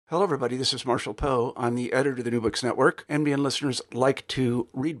Hello, everybody. This is Marshall Poe. I'm the editor of the New Books Network. NBN listeners like to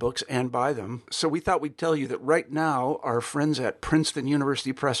read books and buy them. So we thought we'd tell you that right now, our friends at Princeton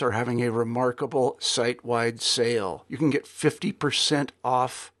University Press are having a remarkable site-wide sale. You can get 50%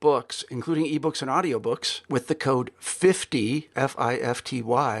 off books, including ebooks and audiobooks, with the code 50,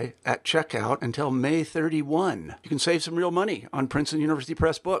 F-I-F-T-Y, at checkout until May 31. You can save some real money on Princeton University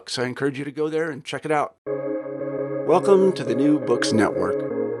Press books. I encourage you to go there and check it out. Welcome to the New Books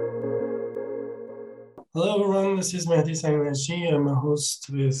Network. Hello everyone, this is Mehdi Sangnaji. I'm a host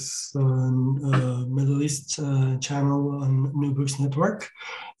with Middle East channel on New Books Network.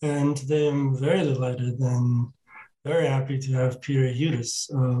 And today I'm very delighted and very happy to have Peter Hudis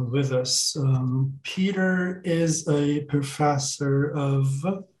with us. Peter is a professor of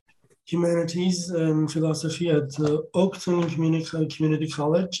humanities and philosophy at Oakton Community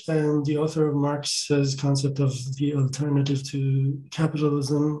College and the author of Marx's Concept of the Alternative to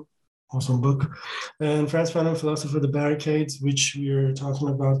Capitalism. Awesome book. And Frantz Fanon, Philosopher of the Barricades, which we are talking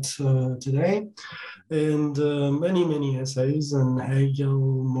about today. And many essays on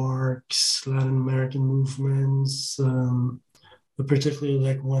Hegel, Marx, Latin American movements, particularly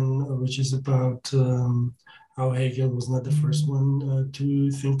like one which is about how Hegel was not the first one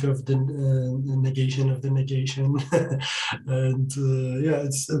to think of the negation of the negation. And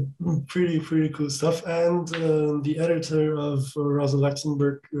it's pretty cool stuff. And the editor of Rosa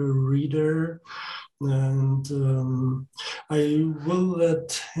Luxemburg Reader. And I will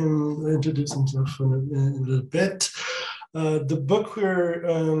let him introduce himself in a little bit. The book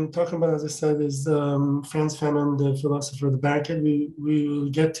we're talking about, as I said, is Frantz Fanon, the Philosopher of the Barricade. We will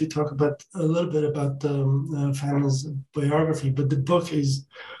get to talk about a little bit about Fanon's biography, but the book is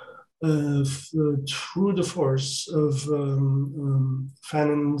through the force of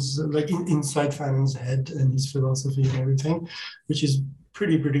Fanon's, like inside Fanon's head and his philosophy and everything, which is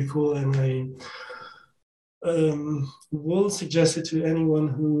pretty cool. And I will suggest it to anyone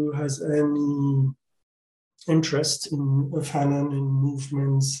who has any interest in Fanon, in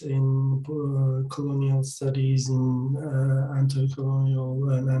movements, in colonial studies, in anti-colonial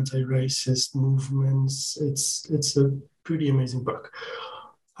and anti-racist movements. It's a pretty amazing book.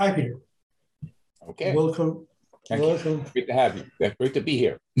 Hi, Peter. Okay. Welcome. Welcome. Great to have you. Great to be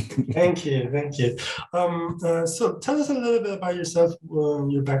here. Thank you. So tell us a little bit about yourself,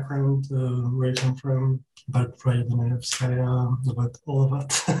 your background, where you come from, about about all of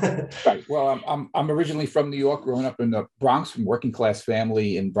that. Right. Well, I'm originally from New York, growing up in the Bronx, from working class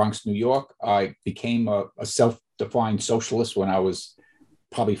family in Bronx, New York. I became a self-defined socialist when I was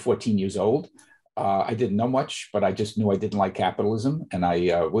probably 14 years old. I didn't know much, but I just knew I didn't like capitalism, and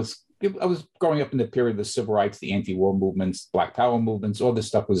I was growing up in the period of the civil rights, the anti-war movements, Black Power movements. All this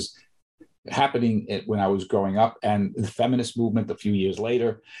stuff was happening when I was growing up, and the feminist movement a few years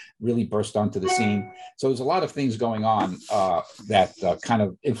later really burst onto the scene. So there's a lot of things going on that kind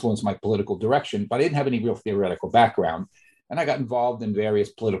of influenced my political direction, but I didn't have any real theoretical background. And I got involved in various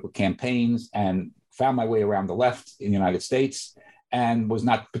political campaigns and found my way around the left in the United States and was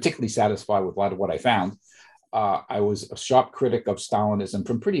not particularly satisfied with a lot of what I found. I was a sharp critic of Stalinism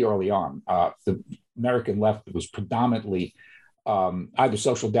from pretty early on. The American left was predominantly either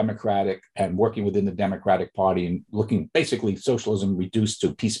social democratic and working within the Democratic Party and looking basically socialism reduced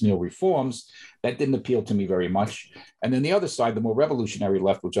to piecemeal reforms. That didn't appeal to me very much. And then the other side, the more revolutionary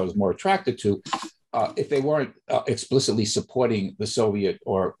left, which I was more attracted to, if they weren't explicitly supporting the Soviet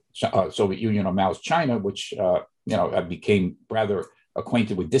Union or Mao's China, which I became rather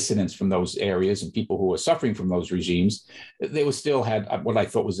acquainted with dissidents from those areas and people who were suffering from those regimes, they still had what I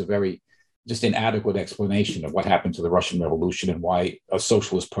thought was a very just inadequate explanation of what happened to the Russian Revolution and why a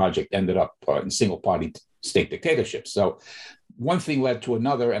socialist project ended up in single-party state dictatorship. So one thing led to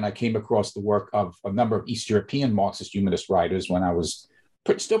another, and I came across the work of a number of East European Marxist humanist writers when I was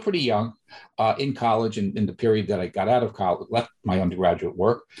still pretty young, in college and in the period that I got out of college, left my undergraduate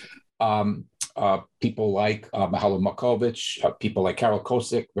work. People like Mihailo Markovic, people like Karol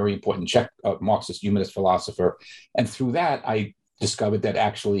Kosik, very important Czech Marxist humanist philosopher. And through that, I discovered that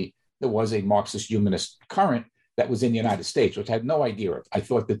actually there was a Marxist humanist current that was in the United States, which I had no idea of. I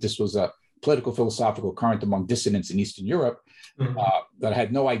thought that this was a political philosophical current among dissidents in Eastern Europe, but I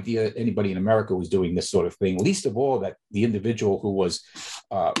had no idea anybody in America was doing this sort of thing, least of all that the individual who was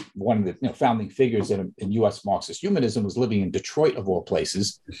one of the founding figures in U.S. Marxist humanism was living in Detroit, of all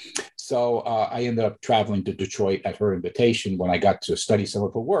places. So I ended up traveling to Detroit at her invitation when I got to study some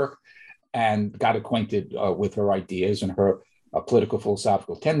of her work and got acquainted with her ideas and her political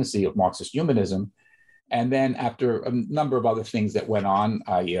philosophical tendency of Marxist humanism. And then after a number of other things that went on,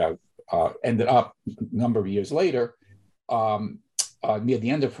 I ended up a number of years later near the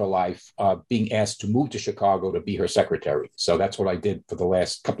end of her life, being asked to move to Chicago to be her secretary. So that's what I did for the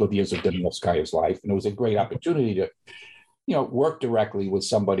last couple of years of Danilovskaya's life. And it was a great opportunity to, work directly with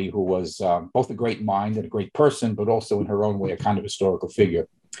somebody who was both a great mind and a great person, but also in her own way, a kind of historical figure.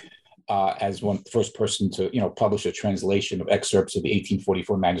 As one first person to, publish a translation of excerpts of the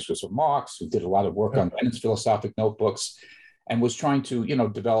 1844 manuscripts of Marx, who did a lot of work on Bennett's philosophic notebooks, and was trying to,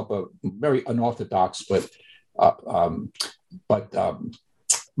 develop a very unorthodox, but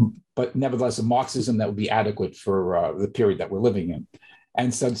nevertheless a Marxism that would be adequate for the period that we're living in.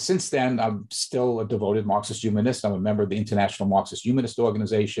 And so since then, I'm still a devoted Marxist humanist. I'm a member of the International Marxist Humanist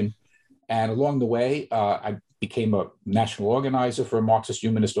Organization. And along the way, I became a national organizer for a Marxist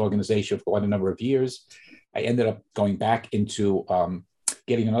humanist organization for quite a number of years. I ended up going back into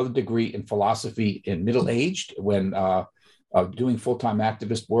getting another degree in philosophy in middle-aged when doing full-time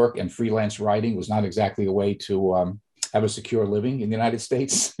activist work and freelance writing was not exactly a way to have a secure living in the United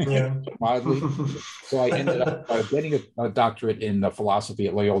States, mildly. So I ended up getting a doctorate in philosophy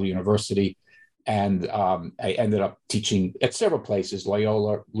at Loyola University. And I ended up teaching at several places,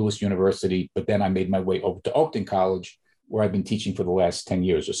 Loyola, Lewis University, but then I made my way over to Oakton College, where I've been teaching for the last 10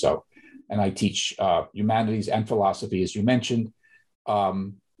 years or so. And I teach humanities and philosophy, as you mentioned.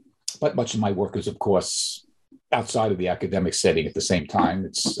 But much of my work is, of course, outside of the academic setting at the same time.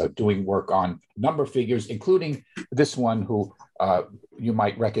 It's doing work on a number of figures, including this one who you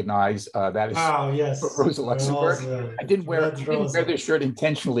might recognize. That is Rosa Luxemburg. I didn't wear this shirt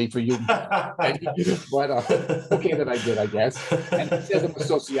intentionally for you, but okay that I did, I guess. And it says I'm a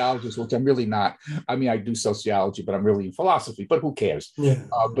sociologist, which I'm really not. I mean, I do sociology, but I'm really in philosophy, but who cares? Yeah.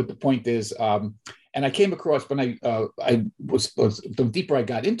 But the point is, and I came across when I was the deeper I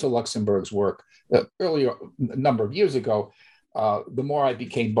got into Luxemburg's work earlier, a number of years ago, the more I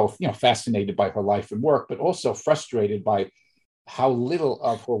became both fascinated by her life and work, but also frustrated by how little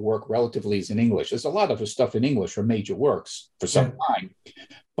of her work relatively is in English. There's a lot of her stuff in English, her major works, for some time.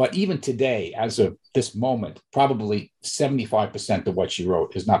 But even today, as of this moment, probably 75% of what she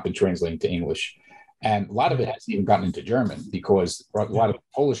wrote has not been translated to English. And a lot of it hasn't even gotten into German because a lot of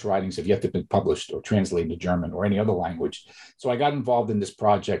Polish writings have yet to be published or translated to German or any other language. So I got involved in this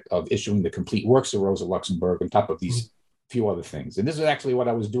project of issuing the complete works of Rosa Luxemburg on top of these few other things. And this is actually what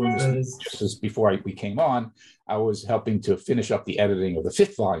I was doing just as before we came on. I was helping to finish up the editing of the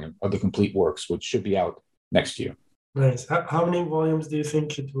 5th volume of the complete works, which should be out next year. Nice. How many volumes do you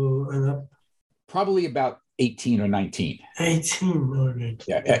think it will end up? Probably about 18 or 19. 18, all right.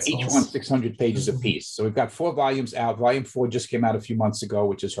 Yeah, each one 600 pages apiece. So we've got 4 volumes out. Volume 4 just came out a few months ago,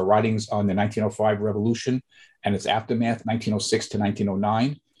 which is her writings on the 1905 revolution and its aftermath, 1906 to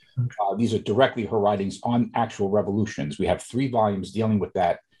 1909. These are directly her writings on actual revolutions. We have 3 volumes dealing with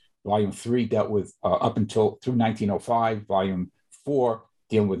that. Volume 3 dealt with up until through 1905. Volume 4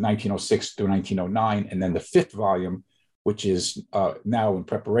 dealing with 1906 through 1909. And then the 5th volume, which is now in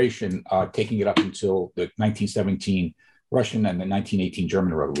preparation, taking it up until the 1917 Russian and the 1918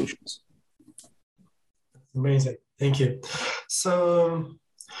 German revolutions. Amazing. Thank you. So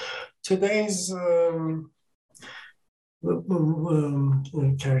today's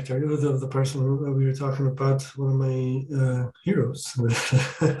character, the person we were talking about, one of my heroes,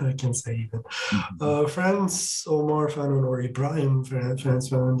 I can say even. Franz Omar Fanon or Ibrahim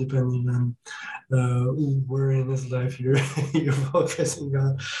Franz Fanon, depending on where in his life you're focusing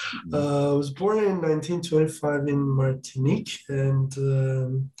on. Was born in 1925 in Martinique,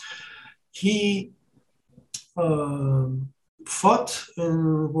 and he fought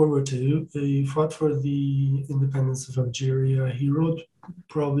in World War II. He fought for the independence of Algeria. He wrote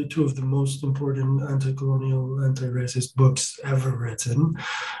probably 2 of the most important anti-colonial, anti-racist books ever written.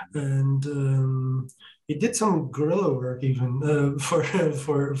 And he did some guerrilla work even for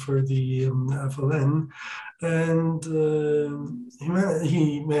the FLN. And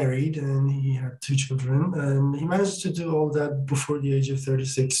he married and he had 2 children. And he managed to do all that before the age of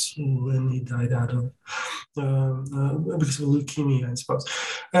 36 when he died out of because of leukemia, I suppose.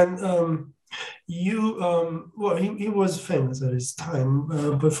 And he was famous at his time,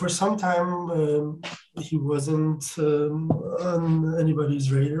 but for some time he wasn't on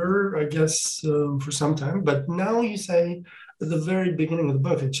anybody's radar, I guess, for some time. But now you say, at the very beginning of the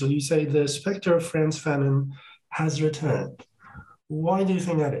book, actually, you say the specter of Frantz Fanon has returned. Why do you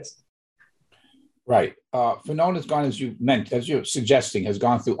think that is? Right. Fanon has gone, as you meant, as you're suggesting, has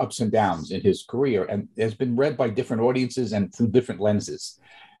gone through ups and downs in his career and has been read by different audiences and through different lenses.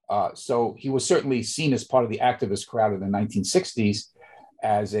 So he was certainly seen as part of the activist crowd in the 1960s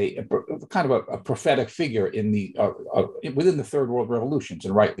as a kind of a prophetic figure in the within the Third World Revolutions,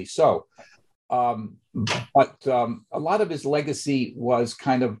 and rightly so. But a lot of his legacy was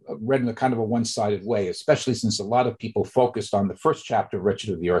kind of read in a kind of a one-sided way, especially since a lot of people focused on the first chapter of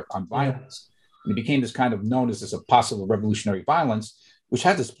Wretched of the Earth on violence. And it became this kind of known as a possible revolutionary violence, which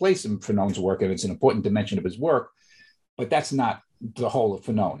has its place in Fanon's work, and it's an important dimension of his work. But that's not the whole of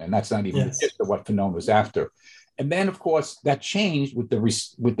Fanon, and that's not even the gist of what Fanon was after. And then, of course, that changed with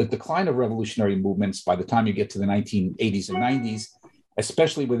the decline of revolutionary movements by the time you get to the 1980s and 90s,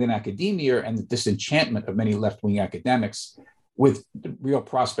 especially within academia and the disenchantment of many left-wing academics with real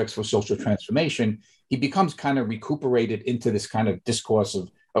prospects for social transformation. He becomes kind of recuperated into this kind of discourse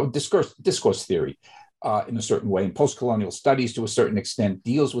theory in a certain way. And post-colonial studies, to a certain extent,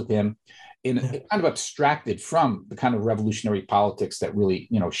 deals with him in kind of abstracted from the kind of revolutionary politics that really,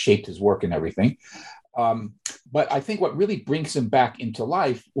 shaped his work and everything. But I think what really brings him back into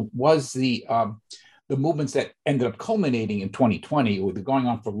life was the movements that ended up culminating in 2020, with going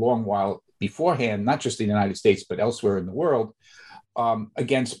on for a long while beforehand, not just in the United States, but elsewhere in the world,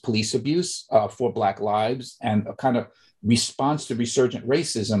 against police abuse, for Black lives, and a kind of response to resurgent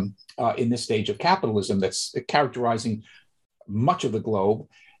racism in this stage of capitalism that's characterizing much of the globe.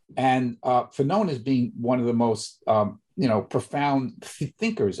 And Fanon as being one of the most profound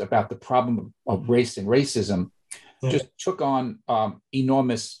thinkers about the problem of race and racism, just took on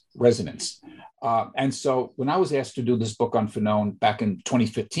enormous resonance. And so when I was asked to do this book on Fanon back in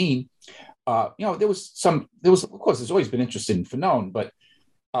 2015, there was, of course, there's always been interested in Fanon, but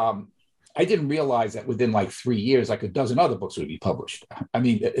I didn't realize that within like 3 years, like a dozen other books would be published. I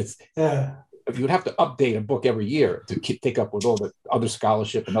mean, you would have to update a book every year to take up with all the other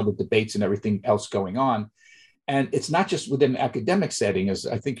scholarship and other debates and everything else going on. And it's not just within an academic setting, as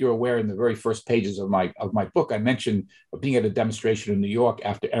I think you're aware in the very first pages of my book. I mentioned being at a demonstration in New York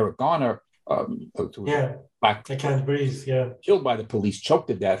after Eric Garner, Black, I Can't Breathe, killed by the police, choked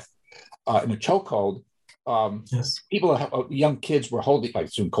to death in a chokehold. People, young kids were holding, I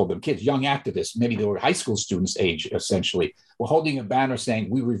soon call them kids, young activists, maybe they were high school students age, essentially, were holding a banner saying,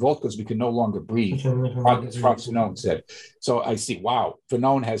 "We revolt because we can no longer breathe," as Frantz Fanon said. So I see, wow,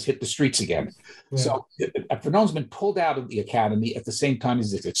 Fanon has hit the streets again. So Fanon's been pulled out of the academy at the same time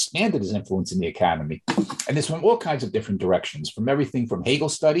as it's expanded his influence in the academy. And it's from all kinds of different directions, from everything from Hegel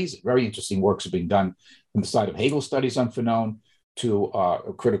studies, very interesting works are being done from the side of Hegel studies on Fanon, to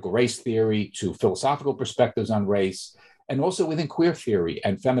critical race theory, to philosophical perspectives on race, and also within queer theory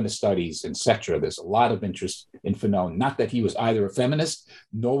and feminist studies, etc. There's a lot of interest in Fanon. Not that he was either a feminist,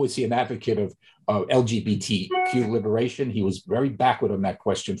 nor was he an advocate of LGBTQ liberation. He was very backward on that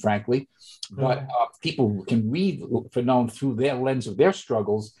question, frankly. But people can read Fanon through their lens of their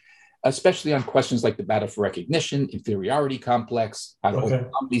struggles, especially on questions like the battle for recognition, inferiority complex, how to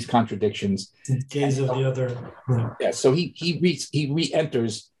overcome these contradictions. The gaze of the other. So he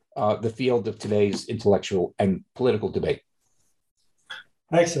re-enters the field of today's intellectual and political debate.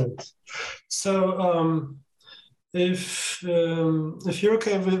 Excellent. So if you're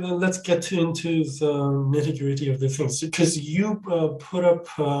okay with it, let's get into the nitty-gritty of the things, because you put up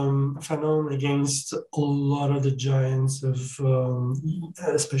Fanon against a lot of the giants of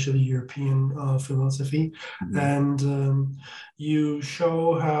especially European philosophy, and you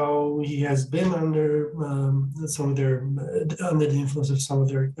show how he has been under under the influence of some of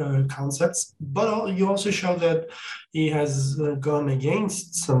their concepts, but you also show that he has gone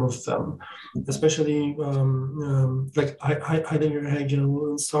against some of them, especially like Heidegger,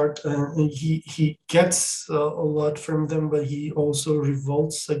 Hegel, Sartre. He gets a lot from them, but he also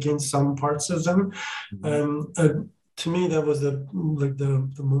revolts against some parts of them. To me, that was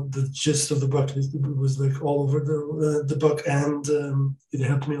the gist of the book. It was like all over the book, and it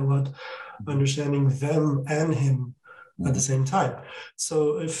helped me a lot understanding them and him at the same time.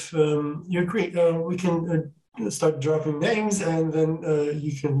 So if you agree, we can start dropping names, and then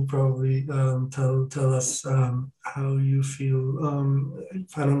you can probably tell us how you feel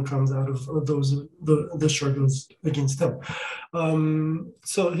Fanon comes out of the struggles against them.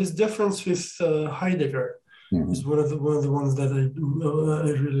 So his difference with Heidegger is one of the ones that I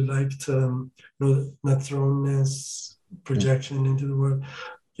really liked. Not thrownness, projection into the world.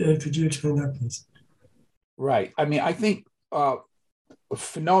 Could you explain that, please? Right. I mean, I think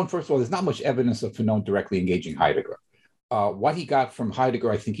Fanon, first of all, there's not much evidence of Fanon directly engaging Heidegger. What he got from Heidegger,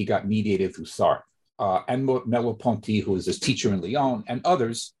 I think he got mediated through Sartre and Merleau-Ponty, who was his teacher in Lyon, and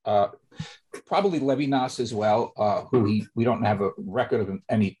others, probably Levinas as well, who we don't have a record of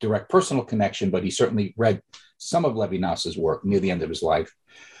any direct personal connection, but he certainly read some of Levinas's work near the end of his life.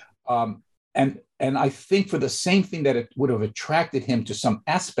 And I think for the same thing that it would have attracted him to some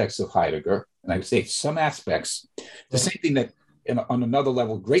aspects of Heidegger, and I would say some aspects, the same thing that on another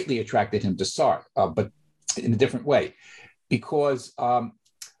level, greatly attracted him to Sartre, but in a different way. Because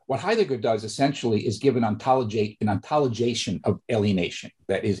what Heidegger does essentially is give an ontologization of alienation.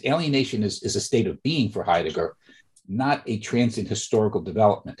 That is, alienation is a state of being for Heidegger, not a transient historical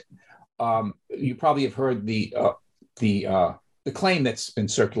development. You probably have heard the claim that's been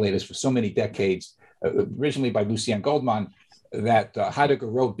circulated for so many decades, originally by Lucien Goldman, that Heidegger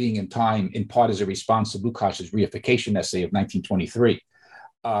wrote Being in Time in part as a response to Lukács's reification essay of 1923.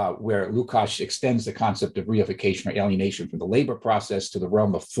 Where Lukács extends the concept of reification or alienation from the labor process to the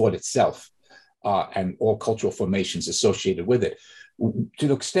realm of thought itself and all cultural formations associated with it. To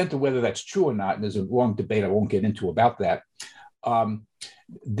the extent of whether that's true or not, and there's a long debate I won't get into about that,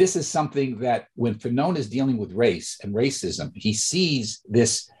 this is something that when Fanon is dealing with race and racism, he sees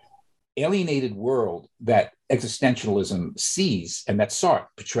this alienated world that existentialism sees and that Sartre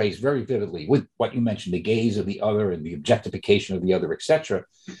portrays very vividly with what you mentioned, the gaze of the other and the objectification of the other, etc.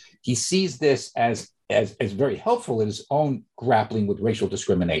 He sees this as very helpful in his own grappling with racial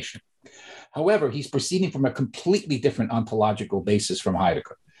discrimination. However, he's proceeding from a completely different ontological basis from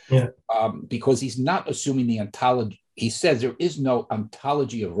Heidegger, because he's not assuming the ontology. He says there is no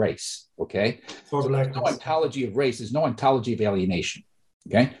ontology of race, okay? So there's no ontology of race, there's no ontology of alienation.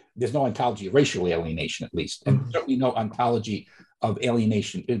 Okay, there's no ontology of racial alienation, at least, and certainly no ontology of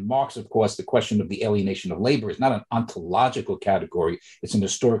alienation. In Marx, of course, the question of the alienation of labor is not an ontological category, it's an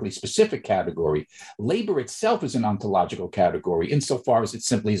historically specific category. Labor itself is an ontological category insofar as it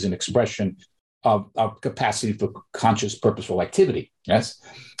simply is an expression of capacity for conscious, purposeful activity, yes?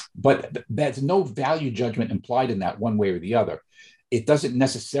 But there's no value judgment implied in that one way or the other. It doesn't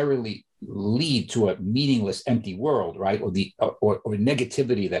necessarily lead to a meaningless, empty world, right? Or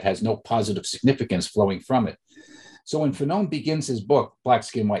negativity that has no positive significance flowing from it. So when Fanon begins his book, Black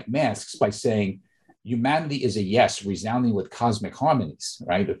Skin, White Masks, by saying, humanity is a yes, resounding with cosmic harmonies,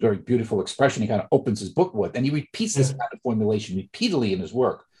 right? A very beautiful expression he kind of opens his book with. And he repeats this kind of formulation repeatedly in his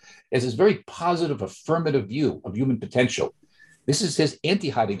work as this very positive, affirmative view of human potential. This is his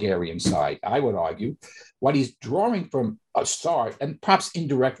anti-Heideggerian side, I would argue. What he's drawing from Sartre, and perhaps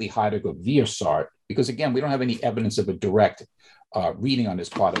indirectly Heidegger via Sartre, because again, we don't have any evidence of a direct reading on this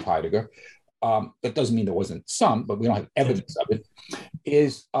part of Heidegger. That doesn't mean there wasn't some, but we don't have evidence of it,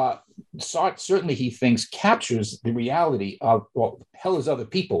 is Sartre certainly, he thinks, captures the reality of, well, hell is other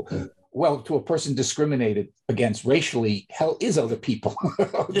people. Well, to a person discriminated against racially, hell is other people,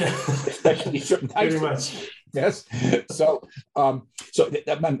 especially certain types. Very much. Yes. So, I'm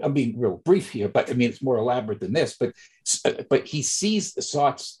being real brief here, but I mean, it's more elaborate than this. But he sees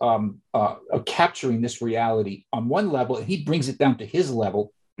Sartre's capturing this reality on one level, and he brings it down to his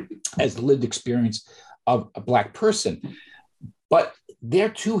level as the lived experience of a Black person. But there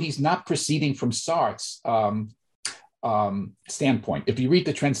too, he's not proceeding from Sartre's standpoint. If you read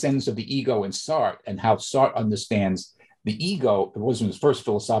The Transcendence of the Ego in Sartre and how Sartre understands the ego, it was in his first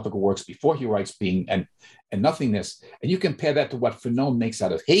philosophical works before he writes Being and Nothingness, and you compare that to what Fanon makes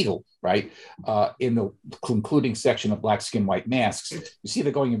out of Hegel, right? In the concluding section of Black Skin, White Masks, you see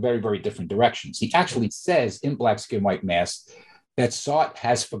they're going in very, very different directions. He actually says in Black Skin, White Masks that Sartre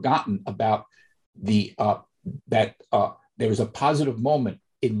has forgotten about that there is a positive moment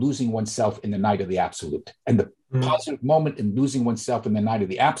in losing oneself in the night of the absolute. And the positive moment in losing oneself in the night of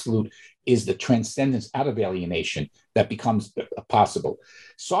the absolute is the transcendence out of alienation that becomes possible.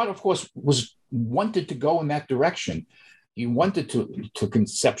 Sartre, of course, wanted to go in that direction. He wanted to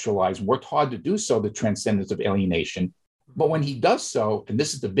conceptualize, worked hard to do so, the transcendence of alienation. But when he does so, and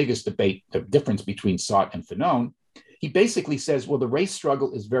this is the biggest debate, the difference between Sartre and Fanon, he basically says, well, the race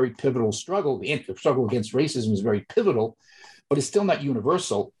struggle is very pivotal struggle. The struggle against racism is very pivotal, but it's still not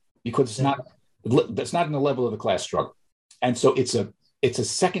universal because that's not in the level of the class struggle. And so it's a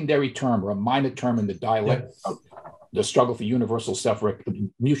secondary term or a minor term in the dialect of the struggle for universal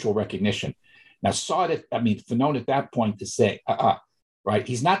mutual recognition. Now, Fanon at that point to say, right?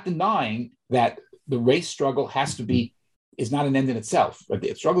 He's not denying that the race struggle is not an end in itself.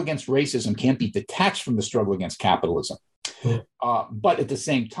 The struggle against racism can't be detached from the struggle against capitalism. But at the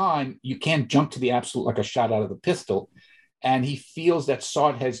same time, you can't jump to the absolute like a shot out of the pistol. And he feels that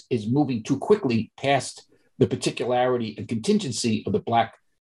Sartre is moving too quickly past the particularity and contingency of the Black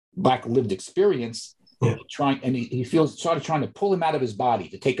lived experience. He feels Sartre trying to pull him out of his body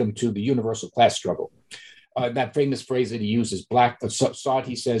to take him to the universal class struggle. That famous phrase that he uses, Sartre,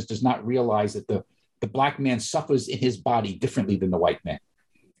 he says, does not realize that the Black man suffers in his body differently than the white man.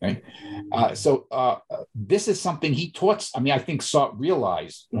 Right? So this is something he taught. I think Sartre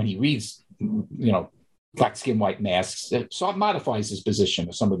realized when he reads, Black Skin, White Masks, Sartre modifies his position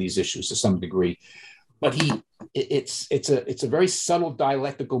of some of these issues to some degree, but he it's a very subtle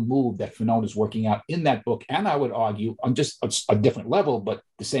dialectical move that Fanon is working out in that book, and I would argue on just a different level, but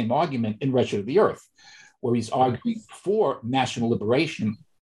the same argument in Wretched of the Earth, where he's arguing for national liberation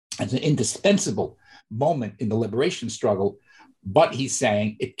as an indispensable moment in the liberation struggle. But he's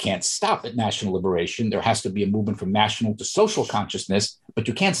saying it can't stop at national liberation. There has to be a movement from national to social consciousness, but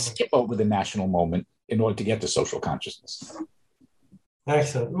you can't skip over the national moment in order to get to social consciousness.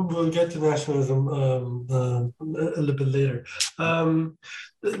 Excellent. We'll get to nationalism a little bit later.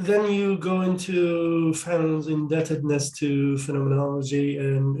 Then you go into Fanon's indebtedness to phenomenology,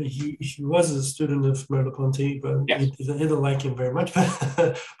 and he was a student of Merleau-Ponty, but yes. he didn't like him very much.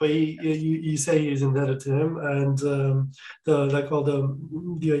 But you say he's indebted to him, and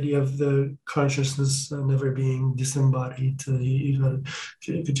the idea of the consciousness never being disembodied.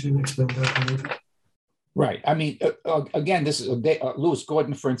 Could you explain that a little? Right. I mean, again, this is Lewis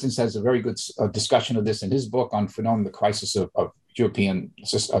Gordon, for instance, has a very good discussion of this in his book on Fanon, the crisis of European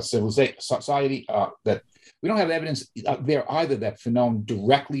society. That we don't have evidence there either that Fanon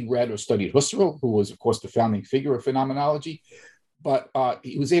directly read or studied Husserl, who was, of course, the founding figure of phenomenology. But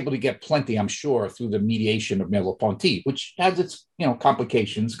he was able to get plenty, I'm sure, through the mediation of Merleau-Ponty, which has its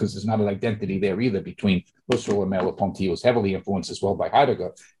complications because there's not an identity there either between Husserl and Merleau-Ponty. It was heavily influenced as well by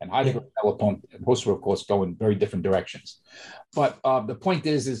Heidegger, and Heidegger and Merleau-Ponty and Husserl, of course, go in very different directions. But the point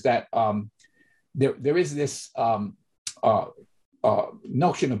is that there is this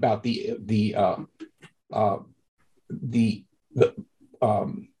notion about the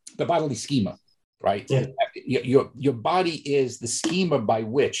bodily schema. Right? Yeah. Your body is the schema by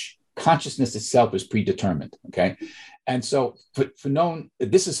which consciousness itself is predetermined. Okay. And so Fanon,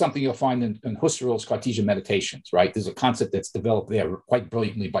 this is something you'll find in Husserl's Cartesian Meditations, right? There's a concept that's developed there quite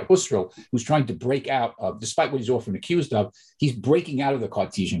brilliantly by Husserl, who's trying to break out of, despite what he's often accused of, he's breaking out of the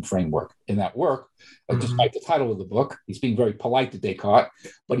Cartesian framework in that work, despite the title of the book. He's being very polite to Descartes,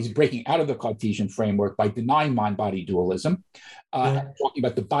 but he's breaking out of the Cartesian framework by denying mind-body dualism, talking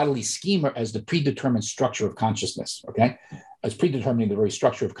about the bodily schema as the predetermined structure of consciousness, okay? As predetermining the very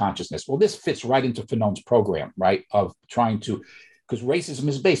structure of consciousness. Well, this fits right into Fanon's program, right, of trying to, because racism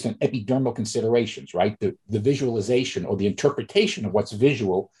is based on epidermal considerations, right, the visualization or the interpretation of what's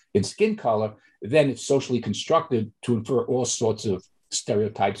visual in skin color, then it's socially constructed to infer all sorts of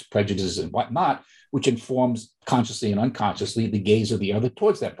stereotypes, prejudices, and whatnot, which informs consciously and unconsciously the gaze of the other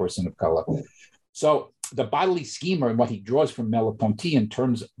towards that person of color. So the bodily schema and what he draws from Merleau-Ponty in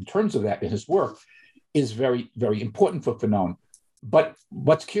terms of that in his work is very, very important for Fanon. But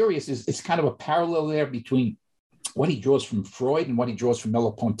what's curious is it's kind of a parallel there between what he draws from Freud and what he draws from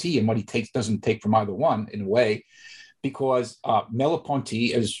Merleau-Ponty and what he doesn't take from either one in a way, because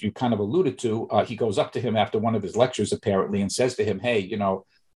Merleau-Ponty, as you kind of alluded to, he goes up to him after one of his lectures apparently and says to him, hey,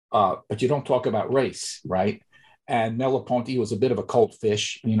 but you don't talk about race, right? And Merleau-Ponty was a bit of a cold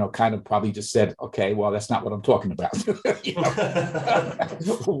fish, kind of probably just said, okay, well, that's not what I'm talking about. Why are you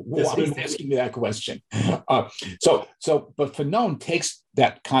asking me that question? But Fanon takes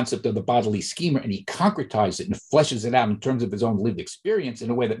that concept of the bodily schema and he concretizes it and fleshes it out in terms of his own lived experience in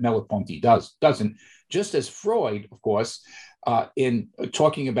a way that Merleau-Ponty doesn't. Just as Freud, of course, in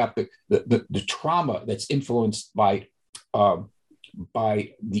talking about the trauma that's influenced by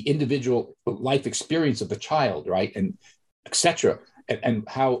the individual life experience of the child, right, and etc., and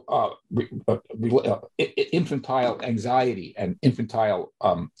how infantile anxiety and infantile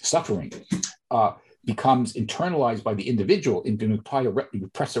suffering becomes internalized by the individual into an entire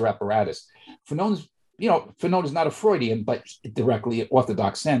repressor apparatus. Fanon is not a Freudian, but directly in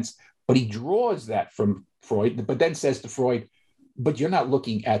orthodox sense, but he draws that from Freud, but then says to Freud, but you're not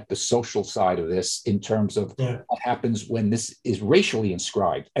looking at the social side of this in terms of what happens when this is racially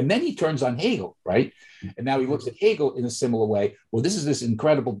inscribed. And then he turns on Hegel, right? And now he looks at Hegel in a similar way. Well, this is this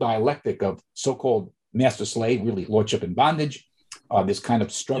incredible dialectic of so-called master-slave, really lordship and bondage, this kind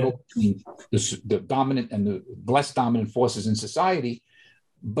of struggle between the dominant and the less dominant forces in society.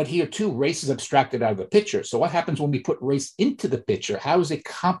 But here, too, race is abstracted out of the picture. So what happens when we put race into the picture? How does it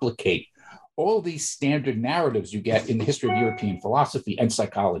complicate all these standard narratives you get in the history of European philosophy and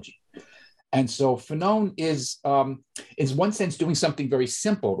psychology? And so Fanon is, in one sense, doing something very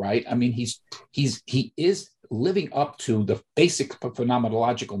simple, right? I mean, he is living up to the basic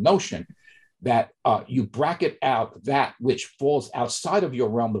phenomenological notion that you bracket out that which falls outside of your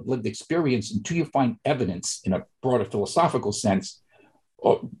realm of lived experience until you find evidence in a broader philosophical sense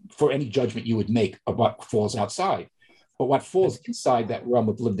or for any judgment you would make of what falls outside. But what falls inside that realm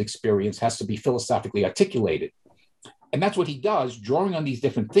of lived experience has to be philosophically articulated. And that's what he does, drawing on these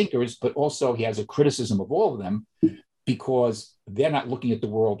different thinkers, but also he has a criticism of all of them because they're not looking at the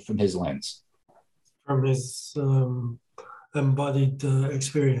world from his lens. from his embodied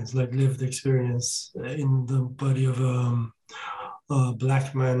experience, like lived experience in the body of a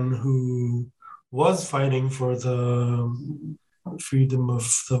black man who was fighting for the freedom of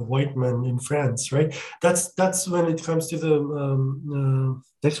the white man in France, right? That's when it comes to the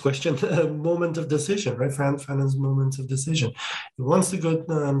next question, moment of decision, right? Fanon's moment of decision. He wants to go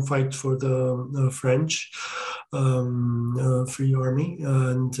and fight for the French Free Army,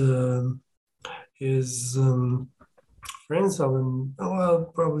 and his friends tell him, oh, well,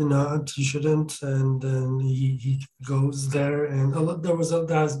 probably not, you shouldn't. And then he goes there, and there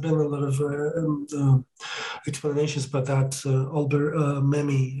has been a lot of explanations about that. Albert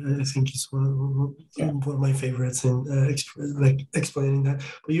Memmi, I think, is one of my favorites in explaining that.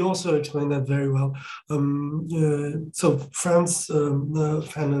 But you also explained that very well. So Frantz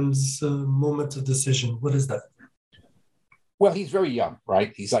Fanon's moment of decision, what is that? Well, he's very young,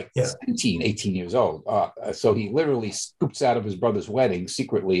 right? He's like 17, 18 years old. So he literally scoops out of his brother's wedding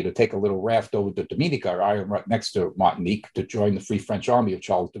secretly to take a little raft over to Dominica, right next to Martinique, to join the Free French Army of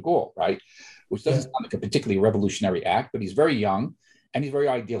Charles de Gaulle, right? Which doesn't sound like a particularly revolutionary act, but he's very young and he's very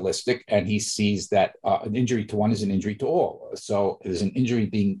idealistic, and he sees that an injury to one is an injury to all. So there's an injury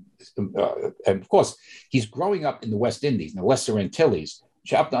being, and of course, he's growing up in the West Indies, in the Lesser Antilles,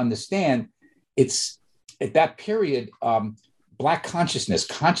 which you have to understand, it's at that period, Black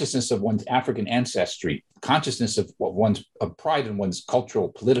consciousness of one's African ancestry, consciousness of one's pride in one's cultural,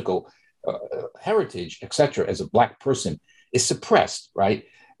 political heritage, etc., as a Black person is suppressed, right?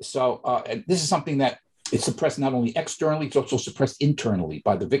 So and this is something that is suppressed not only externally, it's also suppressed internally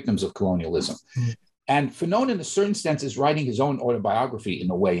by the victims of colonialism. Mm-hmm. And Fanon, in a certain sense, is writing his own autobiography in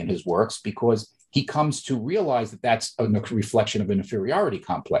a way in his works, because he comes to realize that that's a reflection of an inferiority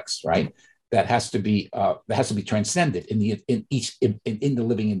complex, right? That has to be transcended in the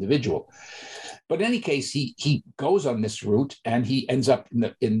living individual. But in any case, he goes on this route, and he ends up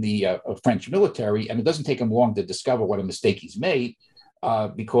in the French military, and it doesn't take him long to discover what a mistake he's made,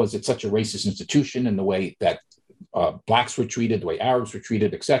 because it's such a racist institution, and the way that Blacks were treated, the way Arabs were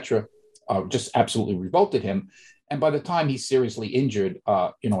treated, etc., just absolutely revolted him. And by the time he's seriously injured,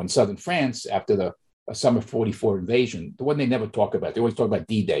 in southern France after the summer 44 invasion, the one they never talk about. They always talk about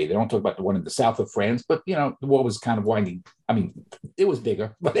D-Day. They don't talk about the one in the south of France, but, the war was kind of winding. I mean, it was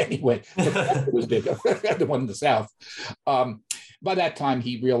bigger, but anyway, it was bigger, the one in the south. By that time,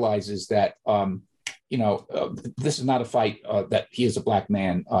 he realizes that, this is not a fight that he as a Black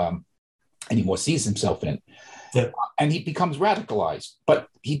man anymore sees himself in. Yeah. And he becomes radicalized, but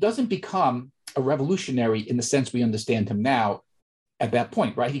he doesn't become a revolutionary in the sense we understand him now at that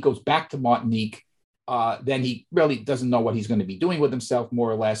point, right? He goes back to Martinique. Then he really doesn't know what he's going to be doing with himself, more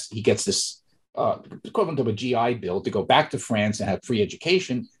or less. He gets this equivalent of a GI Bill to go back to France and have free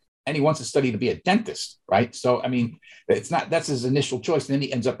education, and he wants to study to be a dentist, right? So, I mean, that's his initial choice. And then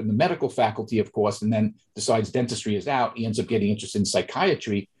he ends up in the medical faculty, of course, and then decides dentistry is out. He ends up getting interested in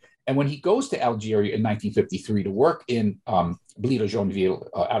psychiatry. And when he goes to Algeria in 1953 to work in Blida-Jauneville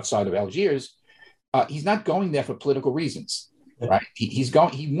outside of Algiers, he's not going there for political reasons, right?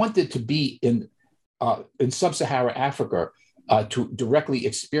 He wanted to be in sub-Saharan Africa to directly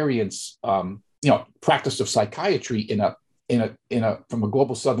experience, practice of psychiatry from a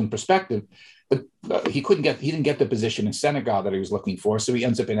global Southern perspective, but he didn't get the position in Senegal that he was looking for, so he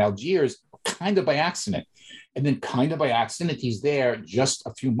ends up in Algiers, kind of by accident, and then kind of by accident he's there just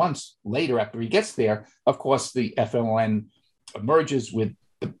a few months later after he gets there. Of course, the FLN emerges with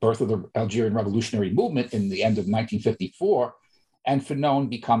the birth of the Algerian Revolutionary Movement in the end of 1954, and Fanon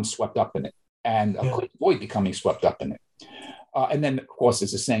becomes swept up in it. And couldn't avoid becoming swept up in it. And then, of course,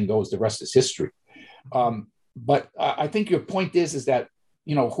 as the saying goes, the rest is history. But I think your point is that,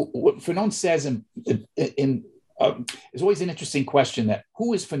 what Fanon says is always an interesting question, that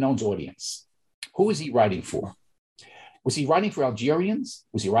who is Fanon's audience? Who is he writing for? Was he writing for Algerians?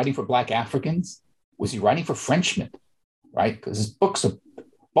 Was he writing for Black Africans? Was he writing for Frenchmen? Right? Because his books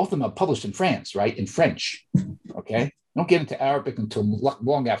both of them are published in France, right? In French, okay? Don't get into Arabic until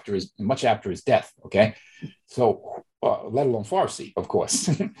much after his death. Okay, so let alone Farsi, of course.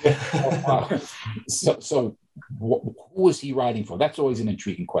 So who is he writing for? That's always an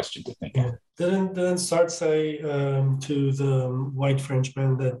intriguing question to think of. Didn't Sartre say to the white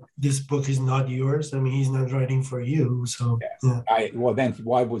Frenchman that this book is not yours? I mean, he's not writing for you. So well, then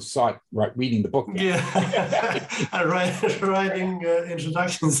why was Sartre reading the book? Yeah, writing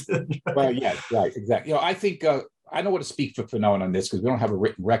introductions. Well, yeah, right, exactly. I think. I don't want to speak for Fanon on this because we don't have a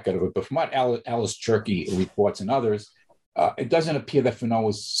written record of it, but from what Alice Cherky reports and others, it doesn't appear that Fanon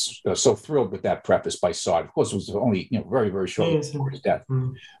was so thrilled with that preface by Sartre. Of course, it was only very, very shortly before his death.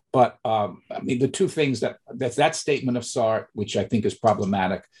 But I mean, the two things that's that statement of Sartre, which I think is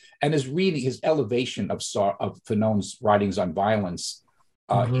problematic, and his reading, his elevation of Fanon's writings on violence,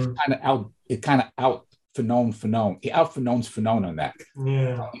 he kind of out Fanon. He out Fanon's Fanon on that.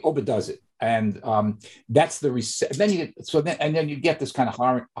 Yeah. He overdoes it, and that's the then you get this kind of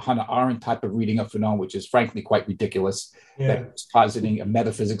Hannah Arendt type of reading of Fanon, which is frankly quite ridiculous. Yeah. That's positing a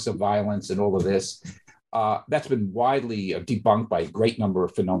metaphysics of violence and all of this. That's been widely debunked by a great number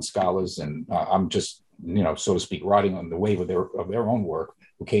of Fanon scholars, and I'm just, so to speak, riding on the wave of their own work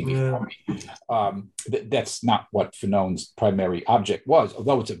who came before me. That's not what Fanon's primary object was,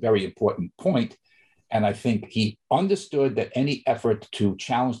 although it's a very important point. And I think he understood that any effort to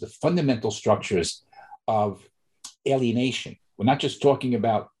challenge the fundamental structures of alienation, we're not just talking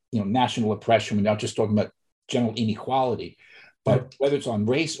about national oppression, we're not just talking about general inequality, but whether it's on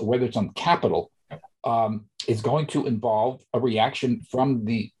race or whether it's on capital, is going to involve a reaction from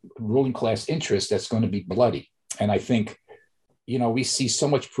the ruling class interest that's going to be bloody. And I think, we see so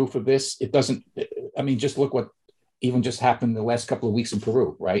much proof of this. It doesn't, just look what even just happened the last couple of weeks in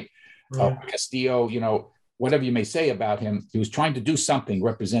Peru, right? Castillo, whatever you may say about him, he was trying to do something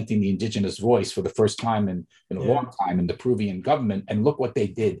representing the indigenous voice for the first time in a long time in the Peruvian government. And look what they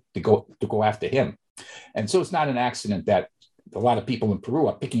did to go after him. And so it's not an accident that a lot of people in Peru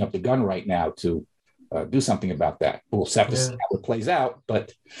are picking up the gun right now to do something about that. We'll have to see how it plays out,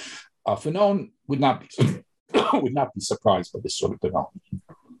 but Fanon would not be surprised by this sort of development.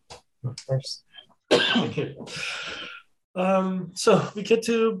 Of course. Okay. So we get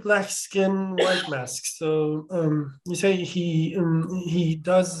to Black Skin, White Mask. So you say he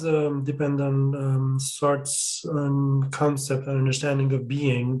does depend on Sartre's concept and understanding of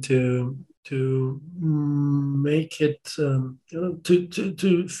being to make it to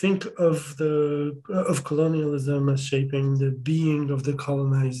think of colonialism as shaping the being of the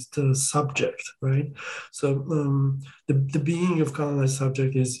colonized subject, right? So the being of colonized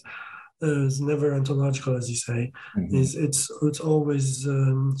subject is never ontological, as you say. Mm-hmm. It's always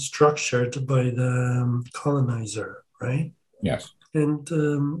structured by the colonizer, right? Yes. And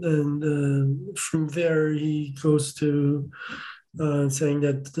from there he goes to saying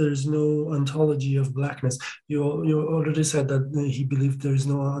that there's no ontology of blackness. You already said that he believed there is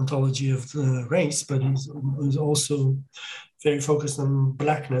no ontology of race, but he's also very focused on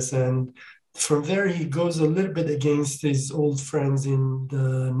blackness. And from there, he goes a little bit against his old friends in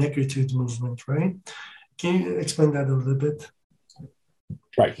the negritude movement, right? Can you explain that a little bit?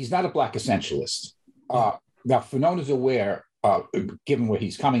 Right. He's not a Black essentialist. Now, Fanon is aware, given where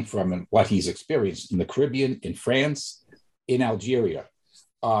he's coming from and what he's experienced in the Caribbean, in France, in Algeria,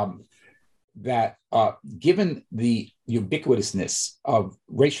 that given the ubiquitousness of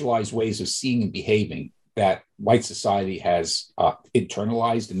racialized ways of seeing and behaving that white society has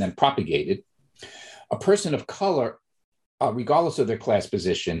internalized and then propagated, a person of color, regardless of their class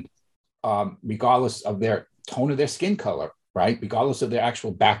position, regardless of their tone of their skin color, right, regardless of their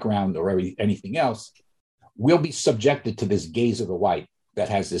actual background or anything else, will be subjected to this gaze of the white that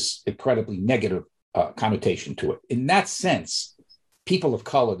has this incredibly negative connotation to it. In that sense, people of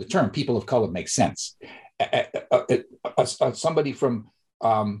color, the term people of color makes sense. Somebody from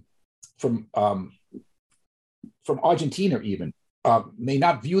Argentina even may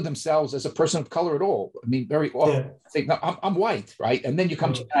not view themselves as a person of color at all. I mean, very often think, no, I'm white, right? And then you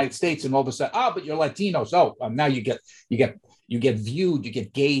come to the United States and all of a sudden, but you're Latino. So now you get viewed, you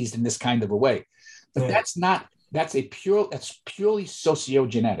get gazed in this kind of a way. But that's purely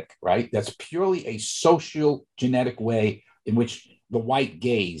sociogenetic, right? That's purely a social genetic way in which the white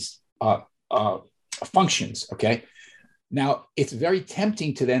gaze functions, okay? Now, it's very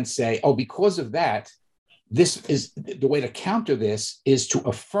tempting to then say, because of that, this is the way to counter this is to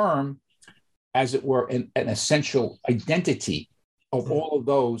affirm, as it were, an essential identity of all of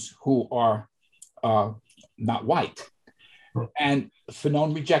those who are not white. And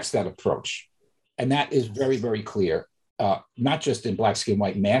Fanon rejects that approach. And that is very, very clear, not just in Black Skin,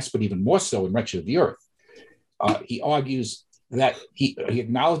 White Mask, but even more so in Wretched of the Earth. He argues that he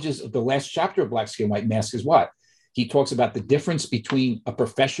acknowledges the last chapter of Black Skin, White Mask is what? He talks about the difference between a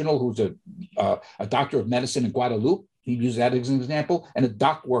professional who's a doctor of medicine in Guadeloupe, he uses that as an example, and a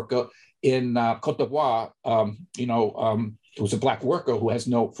dock worker in Cote d'Ivoire, who's a Black worker who has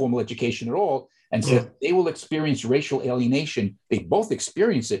no formal education at all, and said they will experience racial alienation. They both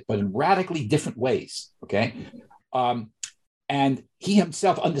experience it, but in radically different ways, okay? And he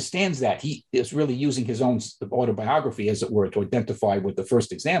himself understands that. He is really using his own autobiography, as it were, to identify with the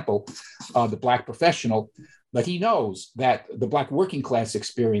first example, the Black professional. But he knows that the Black working class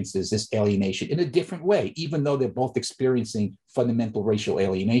experiences this alienation in a different way, even though they're both experiencing fundamental racial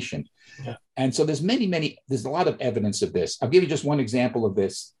alienation. Yeah. And so there's a lot of evidence of this. I'll give you just one example of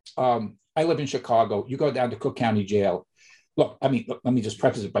this. I live in Chicago. You go down to Cook County Jail. Look, let me just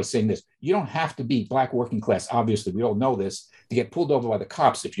preface it by saying this. You don't have to be Black working class, obviously, we all know this, to get pulled over by the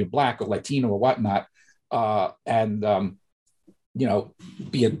cops if you're Black or Latino or whatnot, and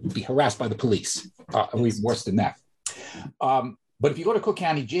be harassed by the police, or even worse than that. But if you go to Cook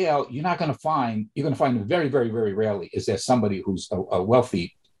County Jail, you're going to find very, very, very rarely is there somebody who's a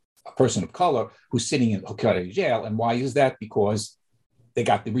wealthy person of color who's sitting in Cook County Jail. And why is that? Because they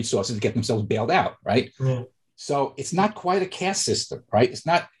got the resources to get themselves bailed out, right? Yeah. So it's not quite a caste system, right? It's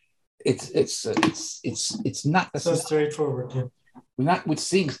not. It's not so straightforward. Yeah. We're not with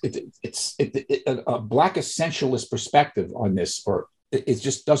seeing a Black essentialist perspective on this, or it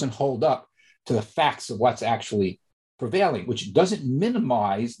just doesn't hold up to the facts of what's actually prevailing, which doesn't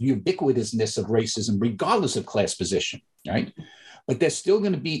minimize the ubiquitousness of racism, regardless of class position, right? But there's still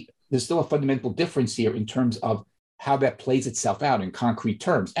a fundamental difference here in terms of how that plays itself out in concrete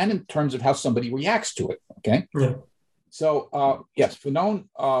terms and in terms of how somebody reacts to it, okay? Yeah. So, yes, Fanon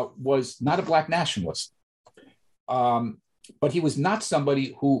was not a Black nationalist, but he was not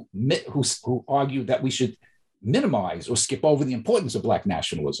somebody who argued that we should minimize or skip over the importance of Black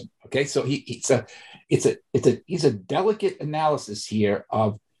nationalism, okay? So he's a delicate analysis here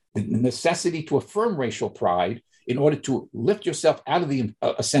of the necessity to affirm racial pride in order to lift yourself out of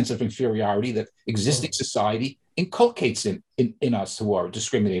a sense of inferiority that existing society inculcates in us who are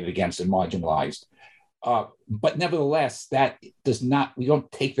discriminated against and marginalized. But nevertheless, we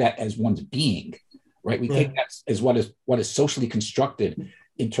don't take that as one's being, right? We take that as what is socially constructed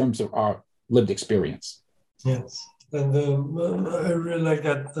in terms of our lived experience. Yes. And I really like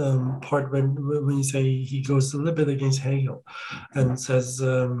that part when you say he goes a little bit against Hegel and says,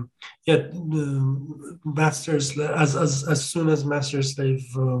 masters, as soon as master-slave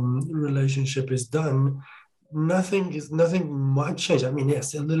relationship is done, nothing much change. I mean,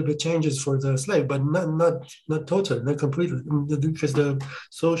 yes, a little bit changes for the slave, but not totally, not completely, because the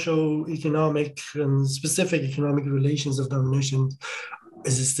social, economic, and specific economic relations of domination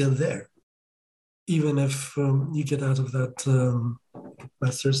is still there, even if you get out of that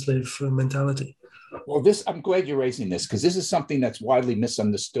master-slave mentality. Well, I'm glad you're raising this, because this is something that's widely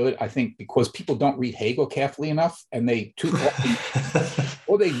misunderstood, I think, because people don't read Hegel carefully enough, and they too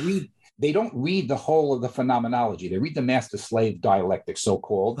often, they don't read the whole of the phenomenology. They read the master-slave dialectic,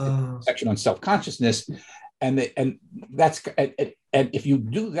 so-called, section on self-consciousness, and if you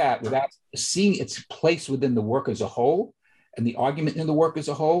do that without seeing its place within the work as a whole, and the argument in the work as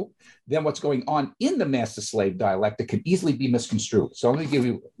a whole, then what's going on in the master-slave dialectic can easily be misconstrued. So let me give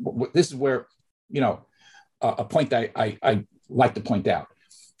you, this is where, a point I like to point out,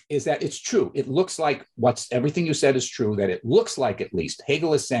 is that it's true. It looks like everything you said is true, that it looks like, at least,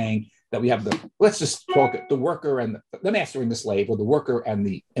 Hegel is saying that we have let's just talk the worker and the master and the slave, or the worker and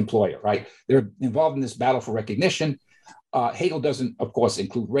the employer, right? They're involved in this battle for recognition. Hegel doesn't, of course,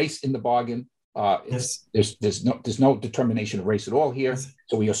 include race in the bargain. Yes. There's no determination of race at all here. Yes.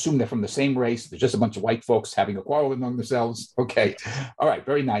 So we assume they're from the same race. There's just a bunch of white folks having a quarrel among themselves. Okay. All right.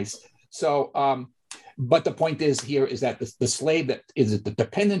 Very nice. So, but the point is that the slave that is the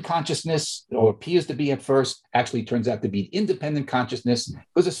dependent consciousness, or appears to be at first, actually turns out to be independent consciousness,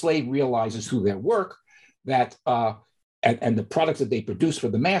 because the slave realizes through their work that and the products that they produce for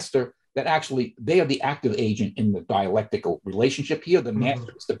the master, that actually they are the active agent in the dialectical relationship here. The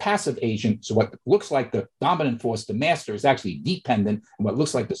master is the passive agent. So what looks like the dominant force, the master, is actually dependent, and what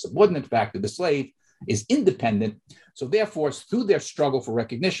looks like the subordinate factor, the slave, is independent. So therefore, through their struggle for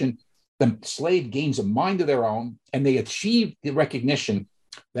recognition, the slave gains a mind of their own, and they achieve the recognition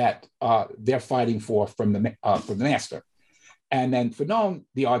that they're fighting for from the master. And then Fanon,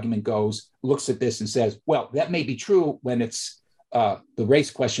 the argument goes, looks at this and says, well, that may be true when it's the race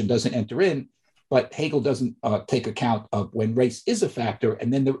question doesn't enter in, but Hegel doesn't take account of when race is a factor,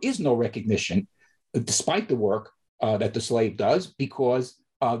 and then there is no recognition, despite the work that the slave does, because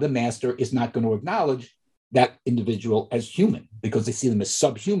the master is not going to acknowledge that individual as human, because they see them as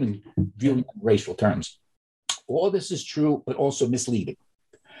subhuman, viewing in racial terms. All this is true, but also misleading,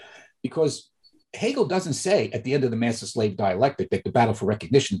 because Hegel doesn't say at the end of the master-slave dialectic that the battle for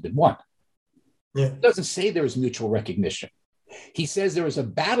recognition has been won. Yeah. He doesn't say there is mutual recognition. He says there is a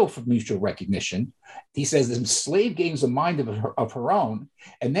battle for mutual recognition. He says the slave gains a mind of her own.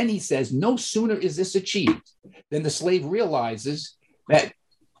 And then he says, no sooner is this achieved than the slave realizes that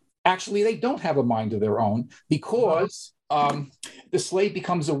actually they don't have a mind of their own, because the slave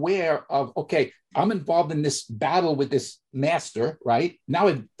becomes aware of, okay, I'm involved in this battle with this master, right?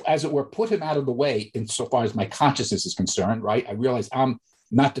 Now, as it were, put him out of the way insofar as my consciousness is concerned, right? I realize I'm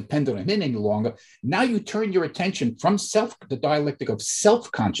not dependent on him any longer. Now you turn your attention from the dialectic of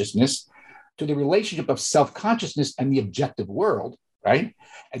self-consciousness to the relationship of self-consciousness and the objective world, right?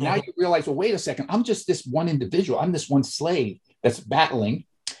 And now you realize, well, wait a second, I'm just this one individual. I'm this one slave that's battling,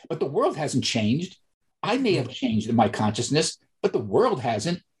 but the world hasn't changed. I may have changed in my consciousness, but the world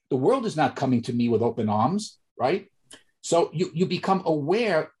hasn't. The world is not coming to me with open arms, right? So you become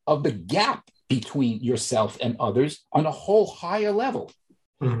aware of the gap between yourself and others on a whole higher level.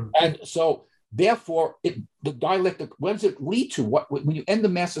 Mm-hmm. And so therefore, the dialectic, what does it lead to? When you end the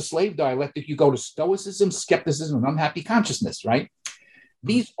master-slave dialectic, you go to stoicism, skepticism, and unhappy consciousness, right?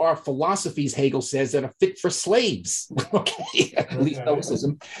 These are philosophies, Hegel says, that are fit for slaves, okay? At least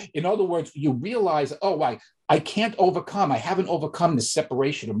stoicism. In other words, you realize, I can't overcome, I haven't overcome the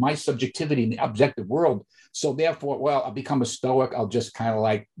separation of my subjectivity in the objective world. So therefore, I'll become a Stoic. I'll just kind of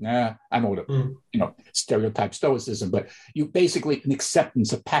I don't know, stereotype Stoicism, but you basically an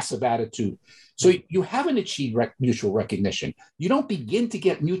acceptance, a passive attitude. So you haven't achieved mutual recognition. You don't begin to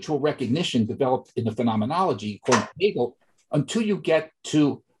get mutual recognition developed in the phenomenology, according to Hegel, until you get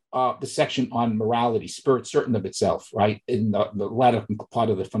to the section on morality, spirit certain of itself, right? In the latter part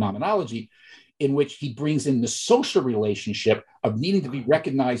of the phenomenology, in which he brings in the social relationship of needing to be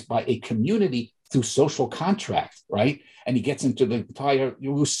recognized by a community through social contract, right? And he gets into the entire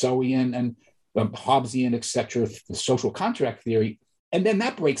Rousseauian and Hobbesian, et cetera, the social contract theory. And then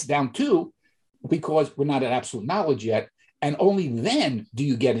that breaks down too, because we're not at absolute knowledge yet. And only then do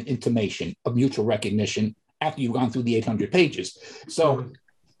you get an intimation of mutual recognition after you've gone through the 800 pages. So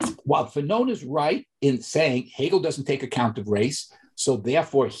while Fanon is right in saying Hegel doesn't take account of race, so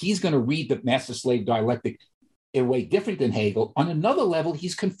therefore he's going to read the master-slave dialectic in a way different than Hegel, on another level,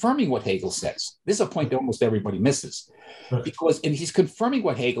 he's confirming what Hegel says. This is a point that almost everybody misses. And he's confirming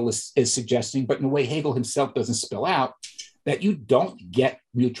what Hegel is suggesting, but in a way Hegel himself doesn't spell out, that you don't get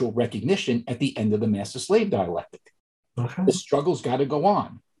mutual recognition at the end of the master-slave dialectic. Okay. The struggle's got to go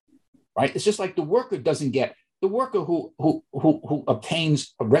on. Right? It's just like the worker doesn't get the worker who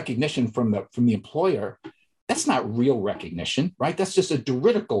obtains a recognition from the employer. That's not real recognition, right? That's just a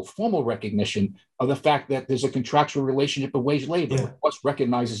juridical, formal recognition of the fact that there's a contractual relationship of wage labor. Yeah. The boss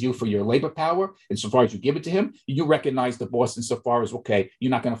recognizes you for your labor power insofar as you give it to him. You recognize the boss insofar as, okay,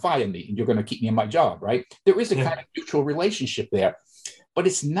 you're not going to fire me and you're going to keep me in my job, right? There is a kind of mutual relationship there, but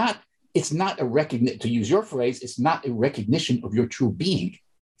it's not a recognition, to use your phrase, it's not a recognition of your true being.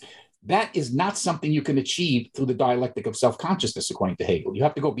 That is not something you can achieve through the dialectic of self-consciousness, according to Hegel. You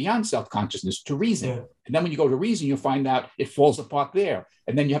have to go beyond self-consciousness to reason. Yeah. And then when you go to reason, you find out it falls apart there.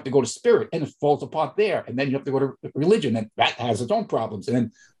 And then you have to go to spirit, and it falls apart there. And then you have to go to religion, and that has its own problems. And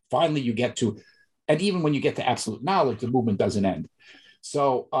then finally you get to, and even when you get to absolute knowledge, the movement doesn't end.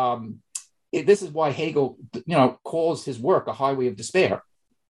 So this is why Hegel, calls his work a highway of despair.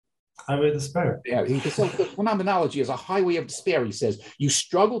 Highway of despair. Yeah, so the phenomenology is a highway of despair. He says you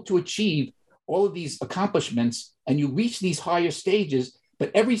struggle to achieve all of these accomplishments, and you reach these higher stages. But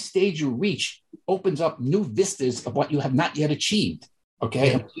every stage you reach opens up new vistas of what you have not yet achieved.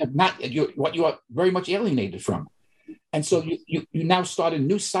 Okay, what you are very much alienated from, and so you now start a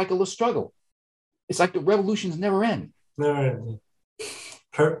new cycle of struggle. It's like the revolutions never end. Never end.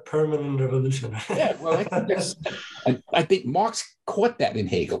 Permanent revolution. Yeah, well, I think Marx caught that in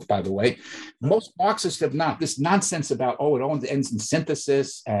Hegel, by the way. Most Marxists have not. This nonsense about, it all ends in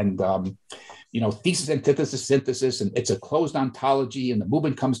synthesis and, thesis, antithesis, synthesis, and it's a closed ontology and the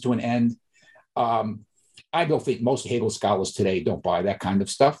movement comes to an end. I don't think most Hegel scholars today don't buy that kind of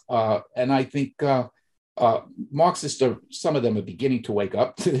stuff. And I think Marxists, some of them are beginning to wake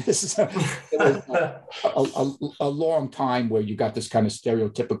up to this. It was a long time where you got this kind of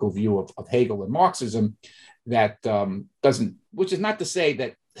stereotypical view of Hegel and Marxism that which is not to say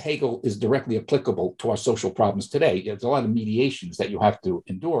that Hegel is directly applicable to our social problems today. There's a lot of mediations that you have to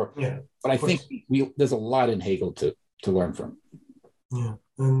endure. Yeah, but I think there's a lot in Hegel to learn from. Yeah,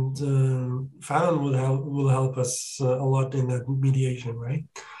 and Fanon will help us a lot in that mediation, right?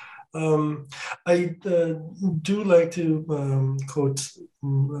 I do like to quote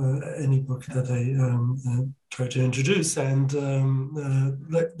any book that I try to introduce, and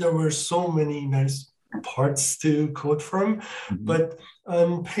there were so many nice parts to quote from, but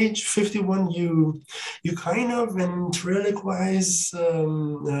on page 51, you kind of ventriloquize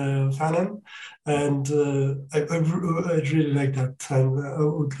Fanon, and I really like that, and I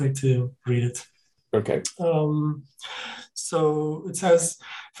would like to read it. Okay. So it says,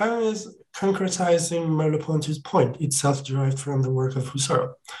 Fanon is concretizing Merleau-Ponty's point, itself derived from the work of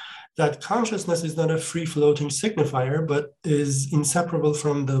Husserl, that consciousness is not a free-floating signifier, but is inseparable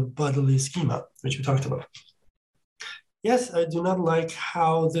from the bodily schema, which we talked about. Yes, I do not like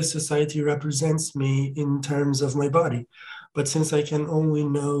how this society represents me in terms of my body, but since I can only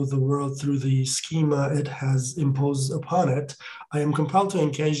know the world through the schema it has imposed upon it, I am compelled to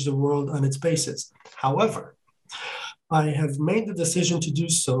engage the world on its basis. However, I have made the decision to do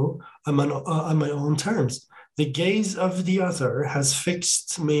so on my own terms. The gaze of the other has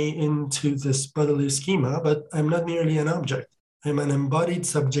fixed me into this bodily schema, but I'm not merely an object. I'm an embodied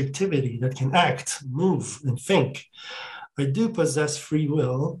subjectivity that can act, move, and think. I do possess free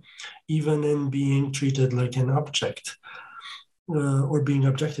will, even in being treated like an object or being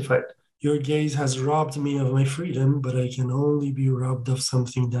objectified. Your gaze has robbed me of my freedom, but I can only be robbed of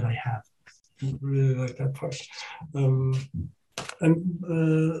something that I have. I really like that part.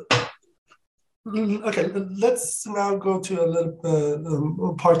 Okay, let's now go to a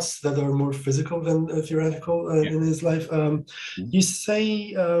little parts that are more physical than theoretical in his life. You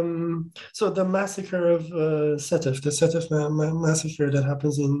say, so the massacre of Sétif, the Sétif massacre that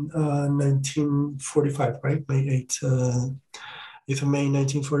happens in 1945, right? May 8th of May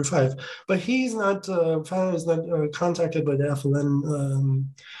 1945. But he's not, Fanon is not contacted by the FLN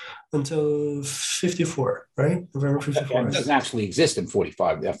until 54, right? November 54. It doesn't actually exist in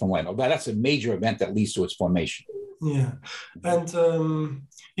 45, the FLN, but that's a major event that leads to its formation. Yeah, and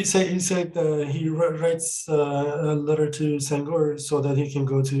he said he writes a letter to Senghor so that he can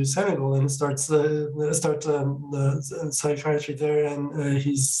go to Senegal and start psychiatry there, and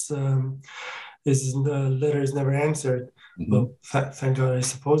his letter is never answered. Mm-hmm. Well, thank God, I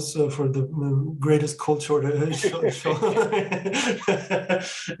suppose, for the greatest culture in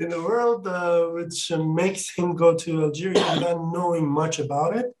the world, which makes him go to Algeria without knowing much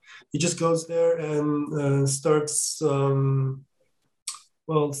about it. He just goes there and starts, some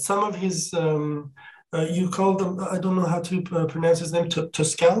of his, you call them, I don't know how to pronounce his name,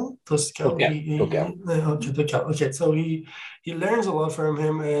 Toscal? Toscal. Okay, so he learns a lot from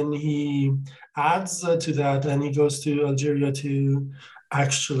him, and he adds to that, and he goes to Algeria to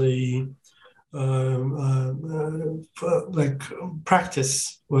actually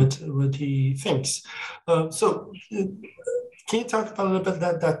practice what he thinks. Can you talk about a little bit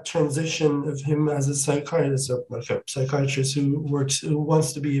that transition of him as a psychiatrist who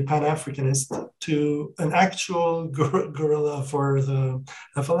wants to be a Pan-Africanist to an actual guerrilla for the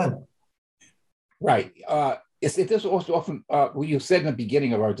FLN? Right. It is also often, what you said in the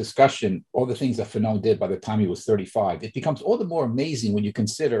beginning of our discussion, all the things that Fanon did by the time he was 35, it becomes all the more amazing when you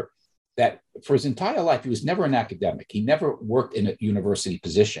consider that for his entire life, he was never an academic. He never worked in a university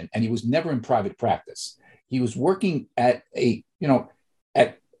position, and he was never in private practice. He was working at a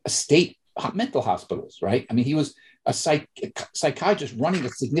state mental hospitals, right? I mean, he was a psychiatrist running a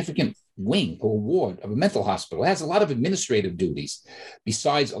significant wing or ward of a mental hospital. It has a lot of administrative duties,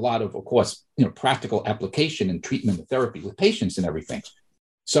 besides a lot of course, practical application and treatment and therapy with patients and everything.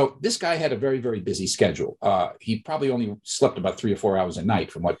 So this guy had a very, very busy schedule. He probably only slept about 3 or 4 hours a night,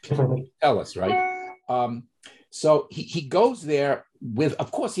 from what people tell us, right? So he goes there with,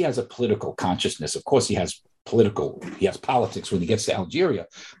 of course, he has a political consciousness. Of course, he has politics when he gets to Algeria,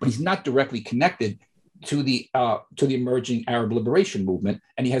 but he's not directly connected to the emerging Arab liberation movement,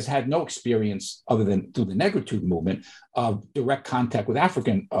 and he has had no experience other than through the Negritude movement of direct contact with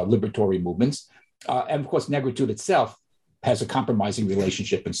African liberatory movements. And of course, Negritude itself has a compromising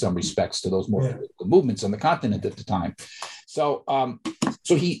relationship in some respects to those more political movements on the continent at the time. So,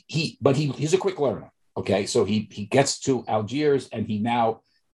 he's a quick learner. Okay, so he gets to Algiers, and he now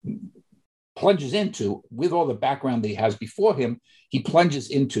plunges into, with all the background that he has before him, he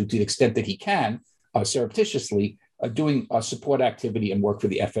plunges into, to the extent that he can, surreptitiously, doing support activity and work for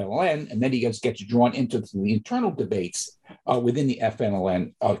the FLN, and then he gets drawn into the internal debates within the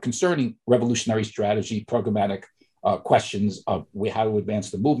FLN concerning revolutionary strategy, programmatic questions of how to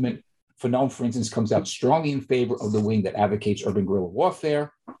advance the movement. Fanon, for instance, comes out strongly in favor of the wing that advocates urban guerrilla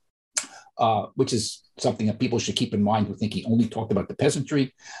warfare, which is something that people should keep in mind who think he only talked about the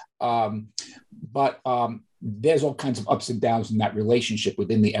peasantry. But there's all kinds of ups and downs in that relationship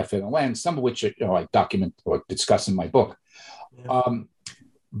within the FLN, some of which I document or discuss in my book.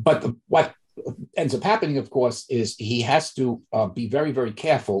 But what ends up happening, of course, is he has to be very, very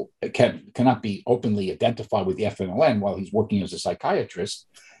careful. Cannot be openly identified with the FLN while he's working as a psychiatrist,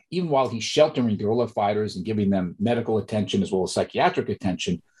 even while he's sheltering guerrilla fighters and giving them medical attention as well as psychiatric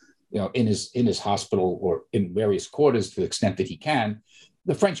attention, in his hospital or in various quarters to the extent that he can.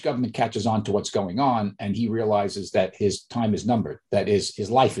 The French government catches on to what's going on, and he realizes that his time is numbered, that is,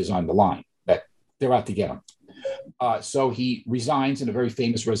 his life is on the line, that they're out to get him. So he resigns in a very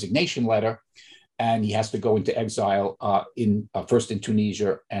famous resignation letter, and he has to go into exile first in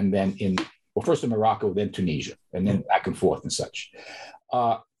Tunisia, and then first in Morocco, then Tunisia, and then back and forth and such.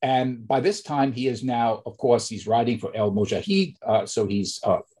 And by this time, he is now, of course, he's writing for El Mojahid, so he's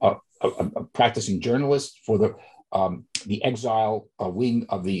a practicing journalist for the exile wing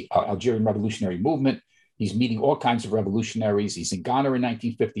of the Algerian Revolutionary Movement. He's meeting all kinds of revolutionaries. He's in Ghana in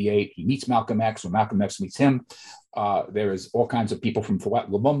 1958. He meets Malcolm X, or Malcolm X meets him. There is all kinds of people from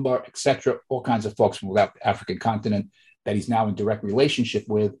Lumumba, etc., all kinds of folks from the African continent that he's now in direct relationship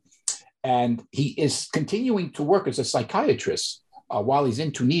with. And he is continuing to work as a psychiatrist while he's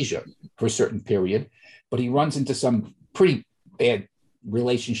in Tunisia for a certain period, but he runs into some pretty bad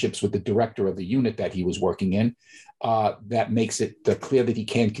relationships with the director of the unit that he was working in that makes it clear that he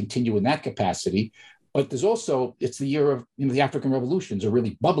can't continue in that capacity. But there's also, it's the year of, the African revolutions are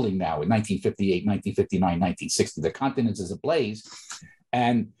really bubbling now in 1958, 1959, 1960. The continent is ablaze.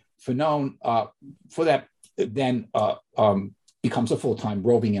 And Fanon, for that, then becomes a full-time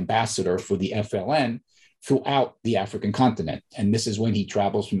roving ambassador for the FLN throughout the African continent. And this is when he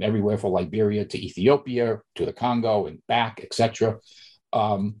travels from everywhere from Liberia to Ethiopia, to the Congo and back, etc.,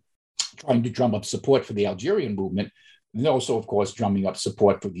 trying to drum up support for the Algerian movement. And also, of course, drumming up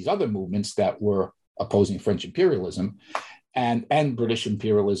support for these other movements that were opposing French imperialism and British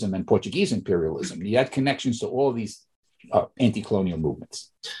imperialism and Portuguese imperialism. He had connections to all of these anti-colonial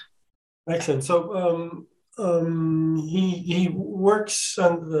movements. Excellent. So he works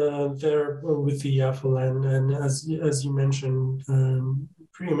there with the FLN, and as you mentioned,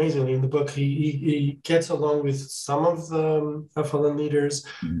 pretty amazingly in the book, he gets along with some of the FLN leaders,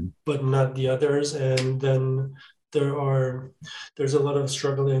 but not the others, and then there's a lot of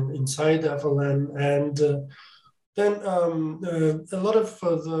struggle inside the FLN, and then a lot of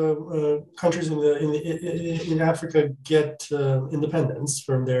the countries in Africa get independence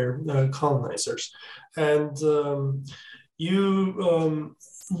from their colonizers, and you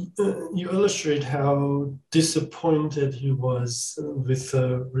illustrate how disappointed he was with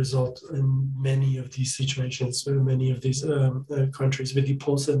the result in many of these situations, many of these countries with the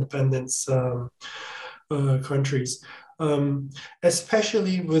post-independence countries,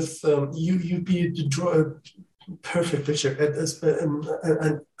 especially with you draw a perfect picture,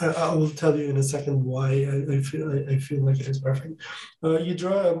 and I will tell you in a second why I feel like it is perfect. You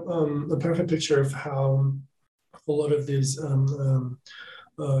draw a perfect picture of how a lot of these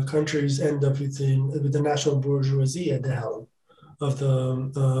countries end up with the national bourgeoisie at the helm of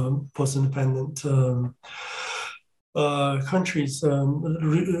the post-independent countries,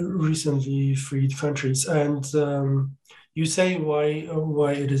 recently freed countries, and you say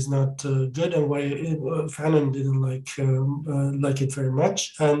why it is not good, and why Fanon didn't like it very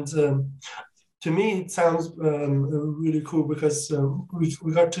much. And to me, it sounds really cool, because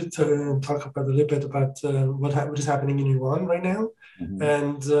we got to talk about a little bit about what is happening in Iran right now,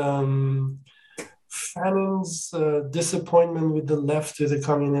 and Fanon's disappointment with the left, with the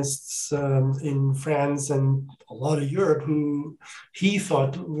communists in France and a lot of Europe, who he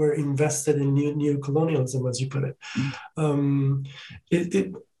thought were invested in neo-colonialism, as you put it.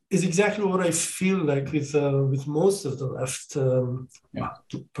 It is exactly what I feel like with most of the left,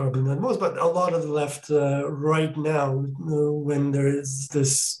 probably not most, but a lot of the left right now, when there is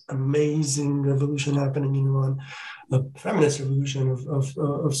this amazing revolution happening in Iran, a feminist revolution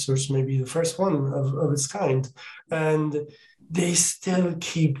of sorts, maybe the first one of its kind, and they still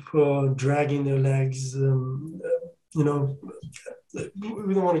keep dragging their legs. We don't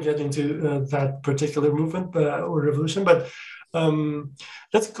want to get into that particular movement or revolution, but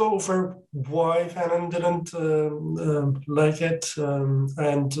let's go over why Fanon didn't like it,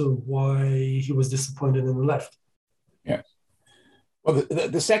 and why he was disappointed in the left. Yeah. Well,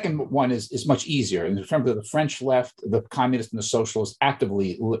 the second one is much easier. In terms of the French left, the communists and the socialists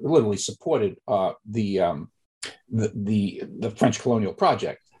actively, literally supported the French colonial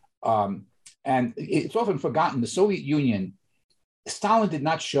project. And it's often forgotten, the Soviet Union, Stalin did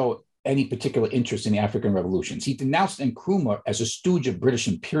not show any particular interest in the African revolutions. He denounced Nkrumah as a stooge of British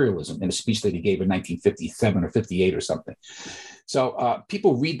imperialism in a speech that he gave in 1957 or 58 or something. So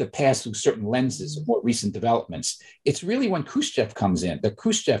people read the past through certain lenses of more recent developments. It's really when Khrushchev comes in that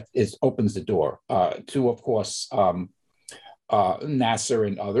Khrushchev opens the door to, of course, Nasser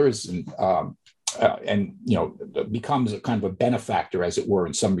and others, and becomes a kind of a benefactor, as it were,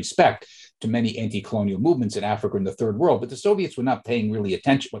 in some respect, to many anti-colonial movements in Africa and the Third World. But the Soviets were not paying really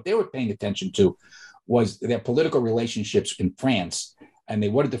attention. What they were paying attention to was their political relationships in France, and they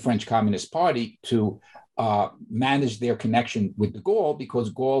wanted the French Communist Party to manage their connection with de Gaulle,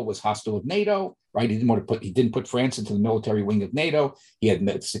 because Gaulle was hostile of NATO, right? He didn't put France into the military wing of NATO. He had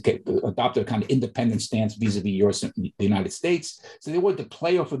adopted a kind of independent stance vis-a-vis the United States. So they wanted to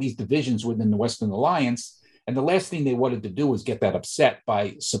play off of these divisions within the Western alliance. And the last thing they wanted to do was get that upset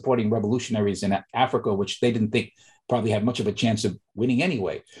by supporting revolutionaries in Africa, which they didn't think probably had much of a chance of winning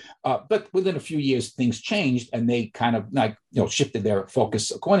anyway. But within a few years, things changed, and they kind of shifted their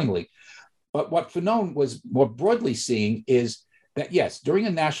focus accordingly. But what Fanon was more broadly seeing is that, yes, during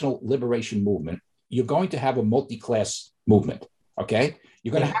a national liberation movement, you're going to have a multi-class movement, okay?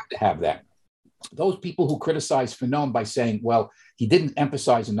 You're going to have that. Those people who criticize Fanon by saying, well, he didn't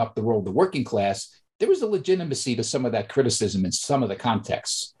emphasize enough the role of the working class, there was a legitimacy to some of that criticism in some of the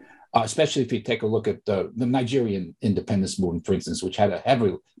contexts, especially if you take a look at the Nigerian independence movement, for instance, which had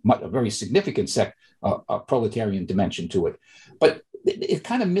a very significant proletarian dimension to it. But it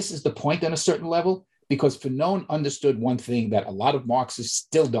kind of misses the point on a certain level, because Fanon understood one thing that a lot of Marxists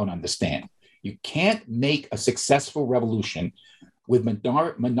still don't understand. You can't make a successful revolution with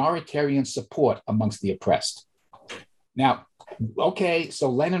minoritarian support amongst the oppressed. Now, okay, so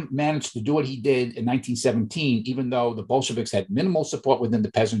Lenin managed to do what he did in 1917, even though the Bolsheviks had minimal support within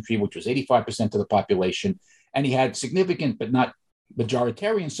the peasantry, which was 85% of the population, and he had significant but not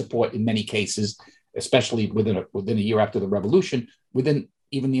majoritarian support in many cases, especially within a year after the revolution, within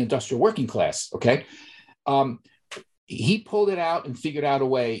even the industrial working class, okay? He pulled it out and figured out a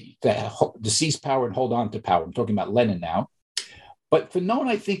way to seize power and hold on to power. I'm talking about Lenin now. But Fanon,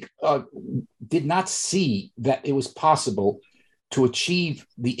 I think, did not see that it was possible to achieve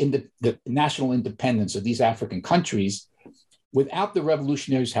the national independence of these African countries without the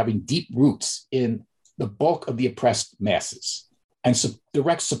revolutionaries having deep roots in the bulk of the oppressed masses and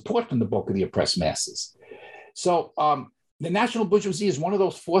direct support from the bulk of the oppressed masses. So the national bourgeoisie is one of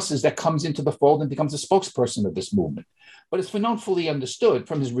those forces that comes into the fold and becomes a spokesperson of this movement. But as Fanon fully understood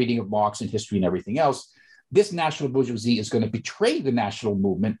from his reading of Marx and history and everything else, this national bourgeoisie is going to betray the national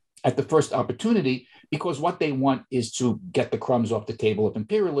movement at the first opportunity, because what they want is to get the crumbs off the table of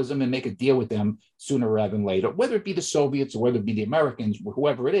imperialism and make a deal with them sooner rather than later, whether it be the Soviets or whether it be the Americans,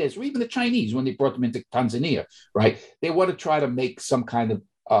 whoever it is, or even the Chinese when they brought them into Tanzania, right? They want to try to make some kind of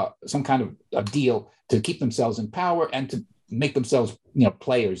a deal to keep themselves in power and to make themselves,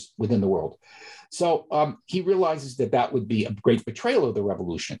 players within the world. So he realizes that would be a great betrayal of the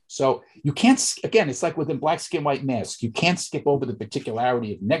revolution. So you can't, again, it's like within Black Skin, White Mask, you can't skip over the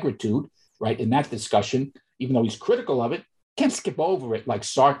particularity of negritude, right, in that discussion, even though he's critical of it, can't skip over it like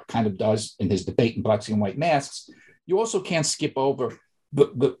Sartre kind of does in his debate in Black Skin, White Masks. You also can't skip over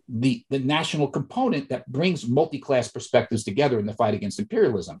the national component that brings multi-class perspectives together in the fight against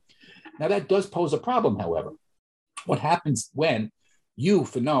imperialism. Now, that does pose a problem, however. What happens when you,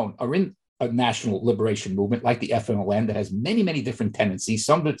 Fanon, are in a national liberation movement like the FMLN that has many, many different tendencies.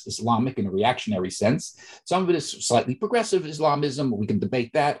 Some of it's Islamic in a reactionary sense. Some of it is slightly progressive Islamism. We can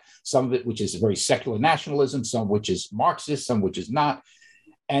debate that. Some of it, which is very secular nationalism, some of which is Marxist, some of which is not.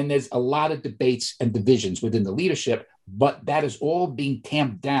 And there's a lot of debates and divisions within the leadership, but that is all being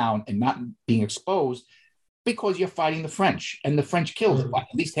tamped down and not being exposed because you're fighting the French, and the French killed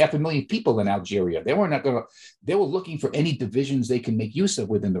at least 500,000 people in Algeria. They were looking for any divisions they can make use of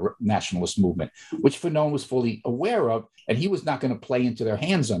within the nationalist movement, which Fanon was fully aware of, and he was not going to play into their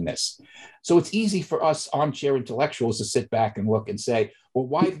hands on this. So it's easy for us armchair intellectuals to sit back and look and say, well,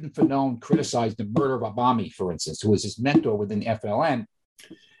 why didn't Fanon criticize the murder of Abami, for instance, who was his mentor within the FLN?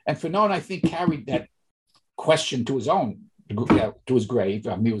 And Fanon, I think, carried that question to his grave.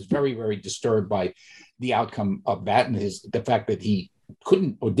 He was very, very disturbed by the outcome of that and the fact that he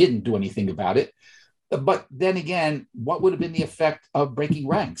couldn't or didn't do anything about it. But then again, what would have been the effect of breaking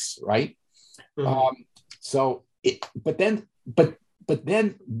ranks, right? But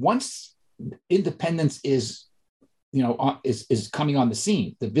then once independence is coming on the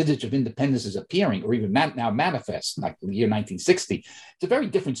scene, the visage of independence is appearing, or even now manifest, like the year 1960. It's a very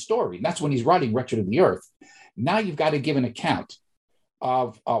different story. And that's when he's writing Wretched of the Earth. Now you've got to give an account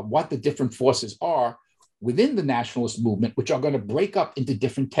of what the different forces are within the nationalist movement, which are going to break up into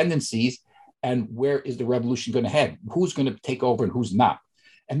different tendencies, and where is the revolution going to head? Who's going to take over and who's not?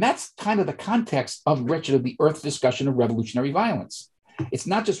 And that's kind of the context of Wretched of the Earth discussion of revolutionary violence. It's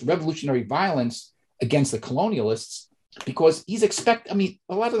not just revolutionary violence against the colonialists, because a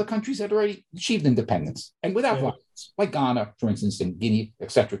lot of the countries had already achieved independence and without violence, like Ghana, for instance, and Guinea,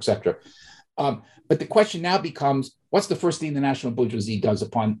 et cetera, et cetera. But the question now becomes, what's the first thing the national bourgeoisie does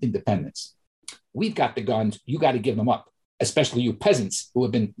upon independence? We've got the guns, you got to give them up, especially you peasants who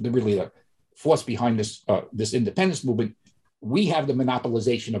have been the force behind this independence movement. We have the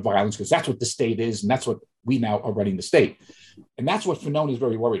monopolization of violence because that's what the state is, and that's what we now are running the state. And that's what Fanon is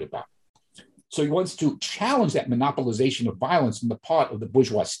very worried about. So he wants to challenge that monopolization of violence on the part of the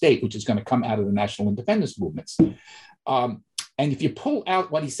bourgeois state, which is going to come out of the national independence movements. And if you pull out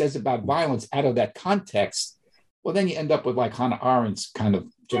what he says about violence out of that context, well, then you end up with like Hannah Arendt's kind of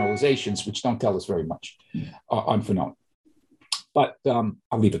generalizations, which don't tell us very much on Fanon. But I'll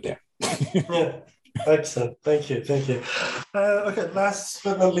leave it there. Yeah, excellent. Thank you. Okay, last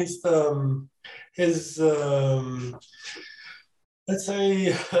but not least, his let's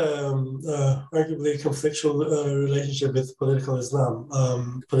say arguably conflictual relationship with political Islam.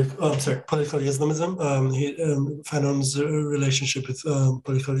 Political Islamism. Fanon's relationship with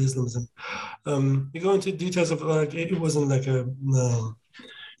political Islamism. You go into details of like it wasn't like a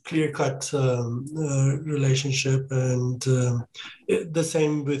clear-cut relationship, and the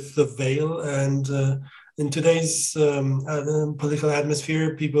same with the veil. And in today's political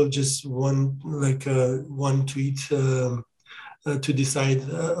atmosphere, people just want like one tweet to decide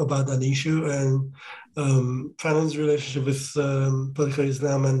about an issue. And Fanon's relationship with political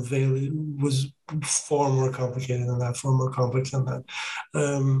Islam and veil was far more complicated than that, far more complex than that.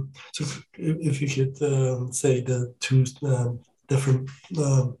 So if you could say the two different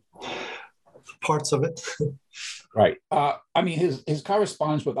parts of it. Right. I mean, his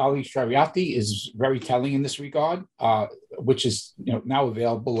correspondence with Ali Shariati is very telling in this regard, which is now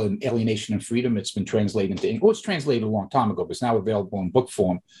available in Alienation and Freedom. It's been translated into English. Well, it's translated a long time ago, but it's now available in book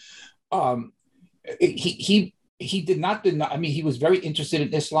form. He did not deny. I mean, he was very interested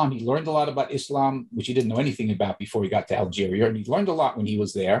in Islam. He learned a lot about Islam, which he didn't know anything about before he got to Algeria, and he learned a lot when he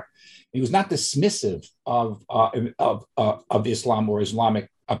was there. He was not dismissive of Islam or Islamic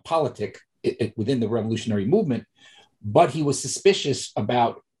politic within the revolutionary movement, but he was suspicious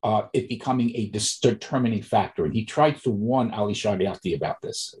about it becoming a determining factor. And he tried to warn Ali Shariati about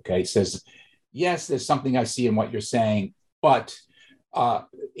this. Okay, he says, yes, there's something I see in what you're saying, but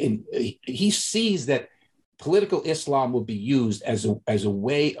he sees that political Islam will be used as a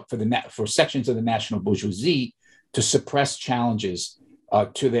way for sections of the national bourgeoisie to suppress challenges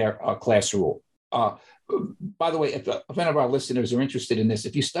to their class rule. By the way, if any of our listeners are interested in this,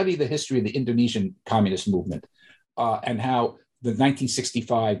 if you study the history of the Indonesian communist movement and how the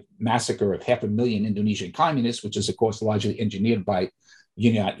 1965 massacre of 500,000 Indonesian communists, which is, of course, largely engineered by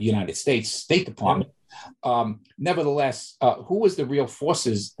United States State Department, nevertheless, who was the real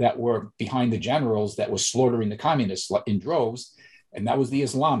forces that were behind the generals that were slaughtering the communists in droves? And that was the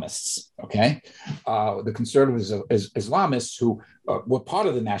Islamists, okay? The conservative Islamists who were part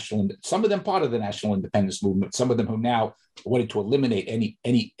of the some of them part of the national independence movement, some of them who now wanted to eliminate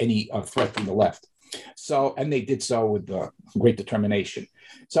any threat from the left. So, and they did so with great determination.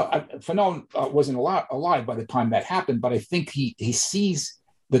 So Fanon wasn't alive by the time that happened, but I think he sees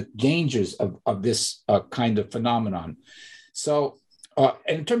the dangers of this kind of phenomenon. So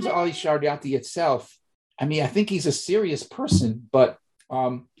in terms of Ali Shariati itself, I mean, I think he's a serious person, but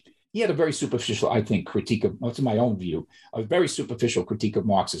he had a very superficial, I think, critique of, well, to my own view, a very superficial critique of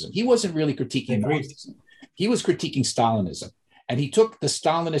Marxism. He wasn't really critiquing Marxism. He was critiquing Stalinism. And he took the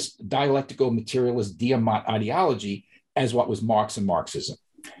Stalinist dialectical materialist Diamat ideology as what was Marx and Marxism.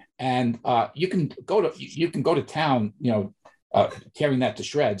 And you can go to town, tearing that to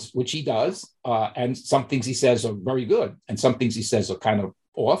shreds, which he does. And some things he says are very good, and some things he says are kind of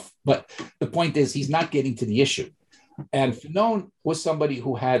off. But the point is, he's not getting to the issue. And Fanon was somebody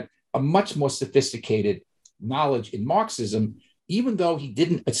who had a much more sophisticated knowledge in Marxism, even though he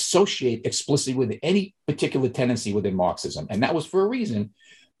didn't associate explicitly with any particular tendency within Marxism. And that was for a reason,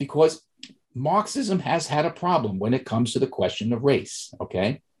 because Marxism has had a problem when it comes to the question of race,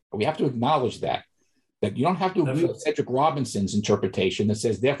 okay? We have to acknowledge that you don't have to agree with Cedric Robinson's interpretation that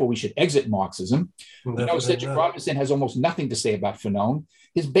says, therefore, we should exit Marxism. Cedric Robinson has almost nothing to say about Fanon.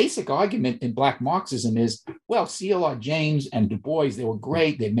 His basic argument in Black Marxism is, well, C.L.R. James and Du Bois, they were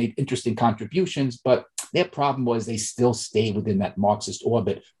great. They made interesting contributions, but their problem was they still stayed within that Marxist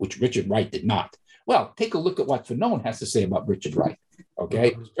orbit, which Richard Wright did not. Well, take a look at what Fanon has to say about Richard Wright,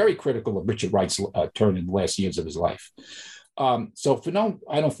 okay? He was very critical of Richard Wright's turn in the last years of his life. So Fanon,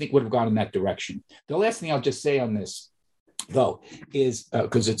 I don't think would have gone in that direction. The last thing I'll just say on this, though, is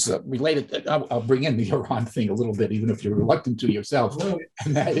because it's related, I'll bring in the Iran thing a little bit, even if you're reluctant to yourself. No.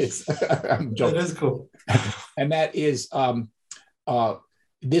 And that is, I'm joking. That is cool. And that is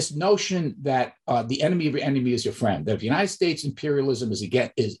this notion that the enemy of your enemy is your friend. That if the United States imperialism is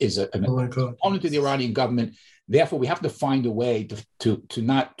an opponent to the Iranian government, therefore we have to find a way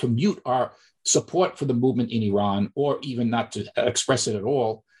to mute our support for the movement in Iran, or even not to express it at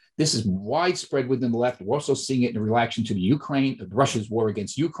all. This is widespread within the left. We're also seeing it in reaction to the Russia's war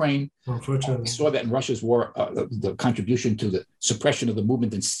against Ukraine. Unfortunately. We saw that in Russia's war, the contribution to the suppression of the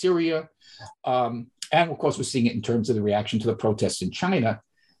movement in Syria. And of course, we're seeing it in terms of the reaction to the protests in China.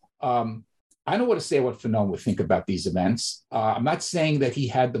 I don't want to say what Fanon would think about these events. I'm not saying that he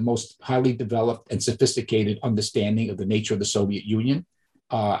had the most highly developed and sophisticated understanding of the nature of the Soviet Union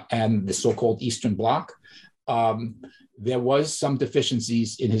and the so-called Eastern Bloc. There was some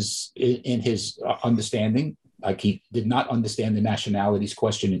deficiencies in his understanding. Like he did not understand the nationalities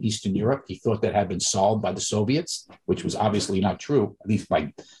question in Eastern Europe. He thought that had been solved by the Soviets, which was obviously not true. At least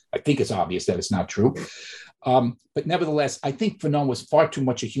I think it's obvious that it's not true. But nevertheless, I think Fanon was far too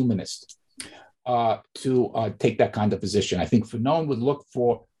much a humanist to take that kind of position. I think Fanon would look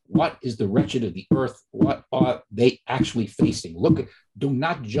for what is the wretched of the earth? What are they actually facing? Do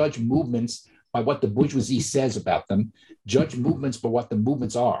not judge movements by what the bourgeoisie says about them. Judge movements by what the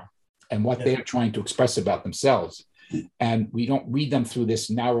movements are and what they're trying to express about themselves. And we don't read them through this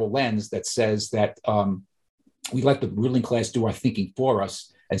narrow lens that says that we let the ruling class do our thinking for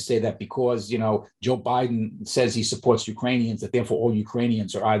us and say that because, Joe Biden says he supports Ukrainians, that therefore all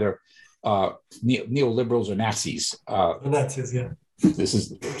Ukrainians are either neoliberals or Nazis. Nazis, yeah. This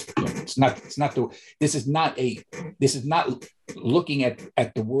is not looking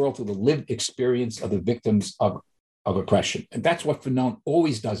at the world through the lived experience of the victims of oppression. And that's what Fanon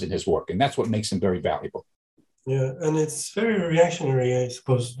always does in his work. And that's what makes him very valuable. Yeah, and it's very reactionary, I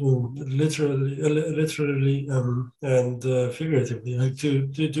suppose, literally and figuratively, like to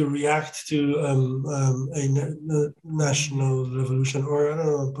react to a national revolution, or I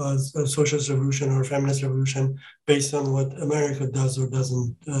don't know, a socialist revolution or feminist revolution based on what America does or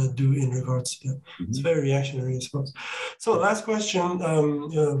doesn't do in regards to that. Mm-hmm. It's very reactionary, I suppose. So last question.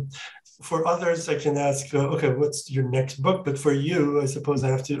 For others, I can ask, okay, what's your next book? But for you, I suppose I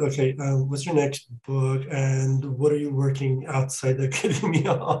have to, okay, what's your next book and what are you working outside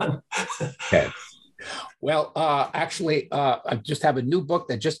academia on? Okay. Well, actually, I just have a new book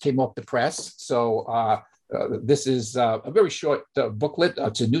that just came off the press. So this is a very short booklet.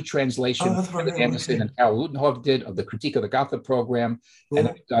 It's a new translation Anderson and Carol Ludenhoff did of the Critique of the Gotha program. Yeah. And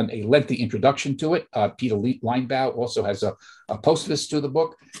I've done a lengthy introduction to it. Peter Leinbau also has a postface to the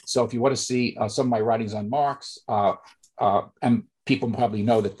book. So if you want to see some of my writings on Marx, and people probably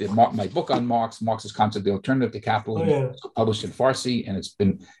know that my book on Marx's Concept of the Alternative to Capitalism, is published in Farsi, and it's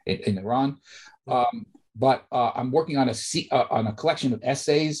been in Iran. But I'm working on a collection of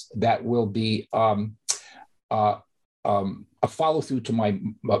essays that will be a follow-through to my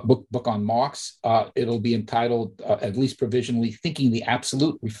book on Marx. It'll be entitled, at least provisionally, Thinking the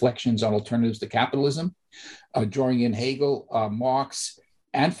Absolute, Reflections on Alternatives to Capitalism, drawing in Hegel, Marx,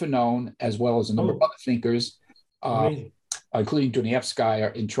 and Fanon, as well as a number of other thinkers, including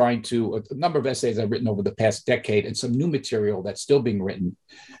Dunayevskaya, in trying to, a number of essays I've written over the past decade and some new material that's still being written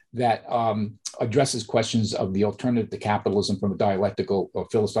that addresses questions of the alternative to capitalism from a dialectical or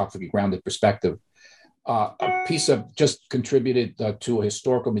philosophically grounded perspective. A piece I've just contributed to a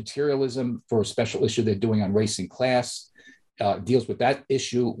historical materialism for a special issue they're doing on race and class, deals with that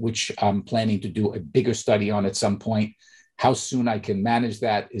issue, which I'm planning to do a bigger study on at some point. How soon I can manage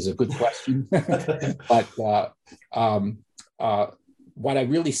that is a good question. But what I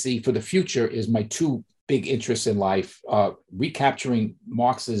really see for the future is my two big interests in life, recapturing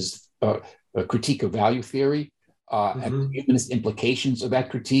Marx's critique of value theory, and the humanist implications of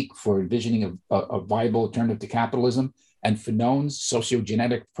that critique for envisioning a viable alternative to capitalism, and Fanon's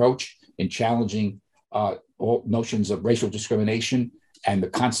sociogenetic approach in challenging all notions of racial discrimination and the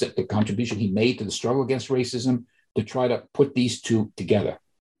contribution he made to the struggle against racism, to try to put these two together.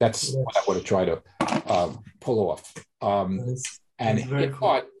 That's what I want to try to pull off. And in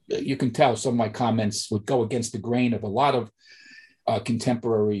part, you can tell some of my comments would go against the grain of a lot of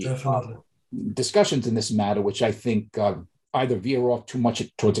contemporary discussions in this matter, which I think either veer off too much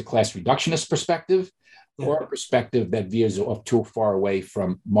towards a class reductionist perspective or a perspective that veers off too far away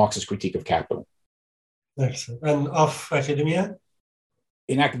from Marx's critique of capital. Excellent. And off academia?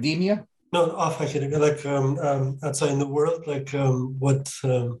 In academia? No, off academia, like outside in the world, like what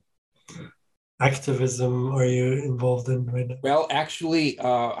activism are you involved in right now? Well, actually,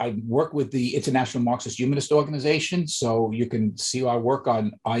 I work with the International Marxist Humanist Organization, so you can see our work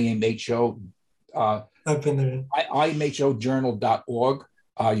on IMHO. I've been there. IMHOjournal.org.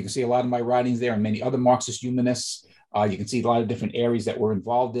 You can see a lot of my writings there and many other Marxist humanists. You can see a lot of different areas that we're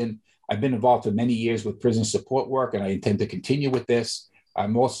involved in. I've been involved for many years with prison support work, and I intend to continue with this.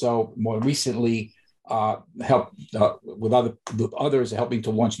 I'm also more recently help with others helping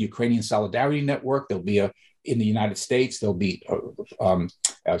to launch the Ukrainian Solidarity Network. There'll be in the United States, there'll be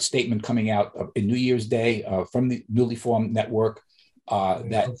a statement coming out in New Year's Day from the newly formed network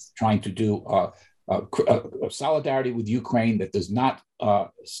that's trying to do solidarity with Ukraine that does not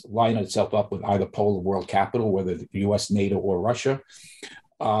line itself up with either pole of world capital, whether the US, NATO, or Russia.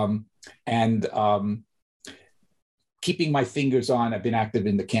 Keeping my fingers on, I've been active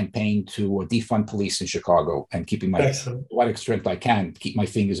in the campaign to defund police in Chicago and keeping my poetic strength I can, keep my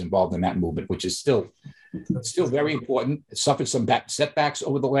fingers involved in that movement, which is still very important. It suffered some setbacks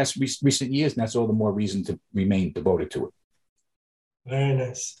over the last recent years, and that's all the more reason to remain devoted to it. Very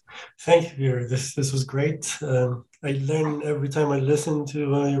nice. Thank you, Yuri. This was great. I learn every time I listen to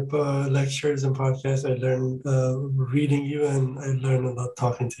your lectures and podcasts. I learn reading you, and I learn a lot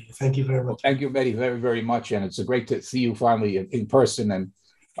talking to you. Thank you very much. Well, thank you, Betty, very, very much. And it's great to see you finally in person. And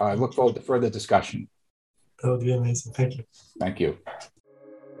I look forward to further discussion. That would be amazing. Thank you. Thank you.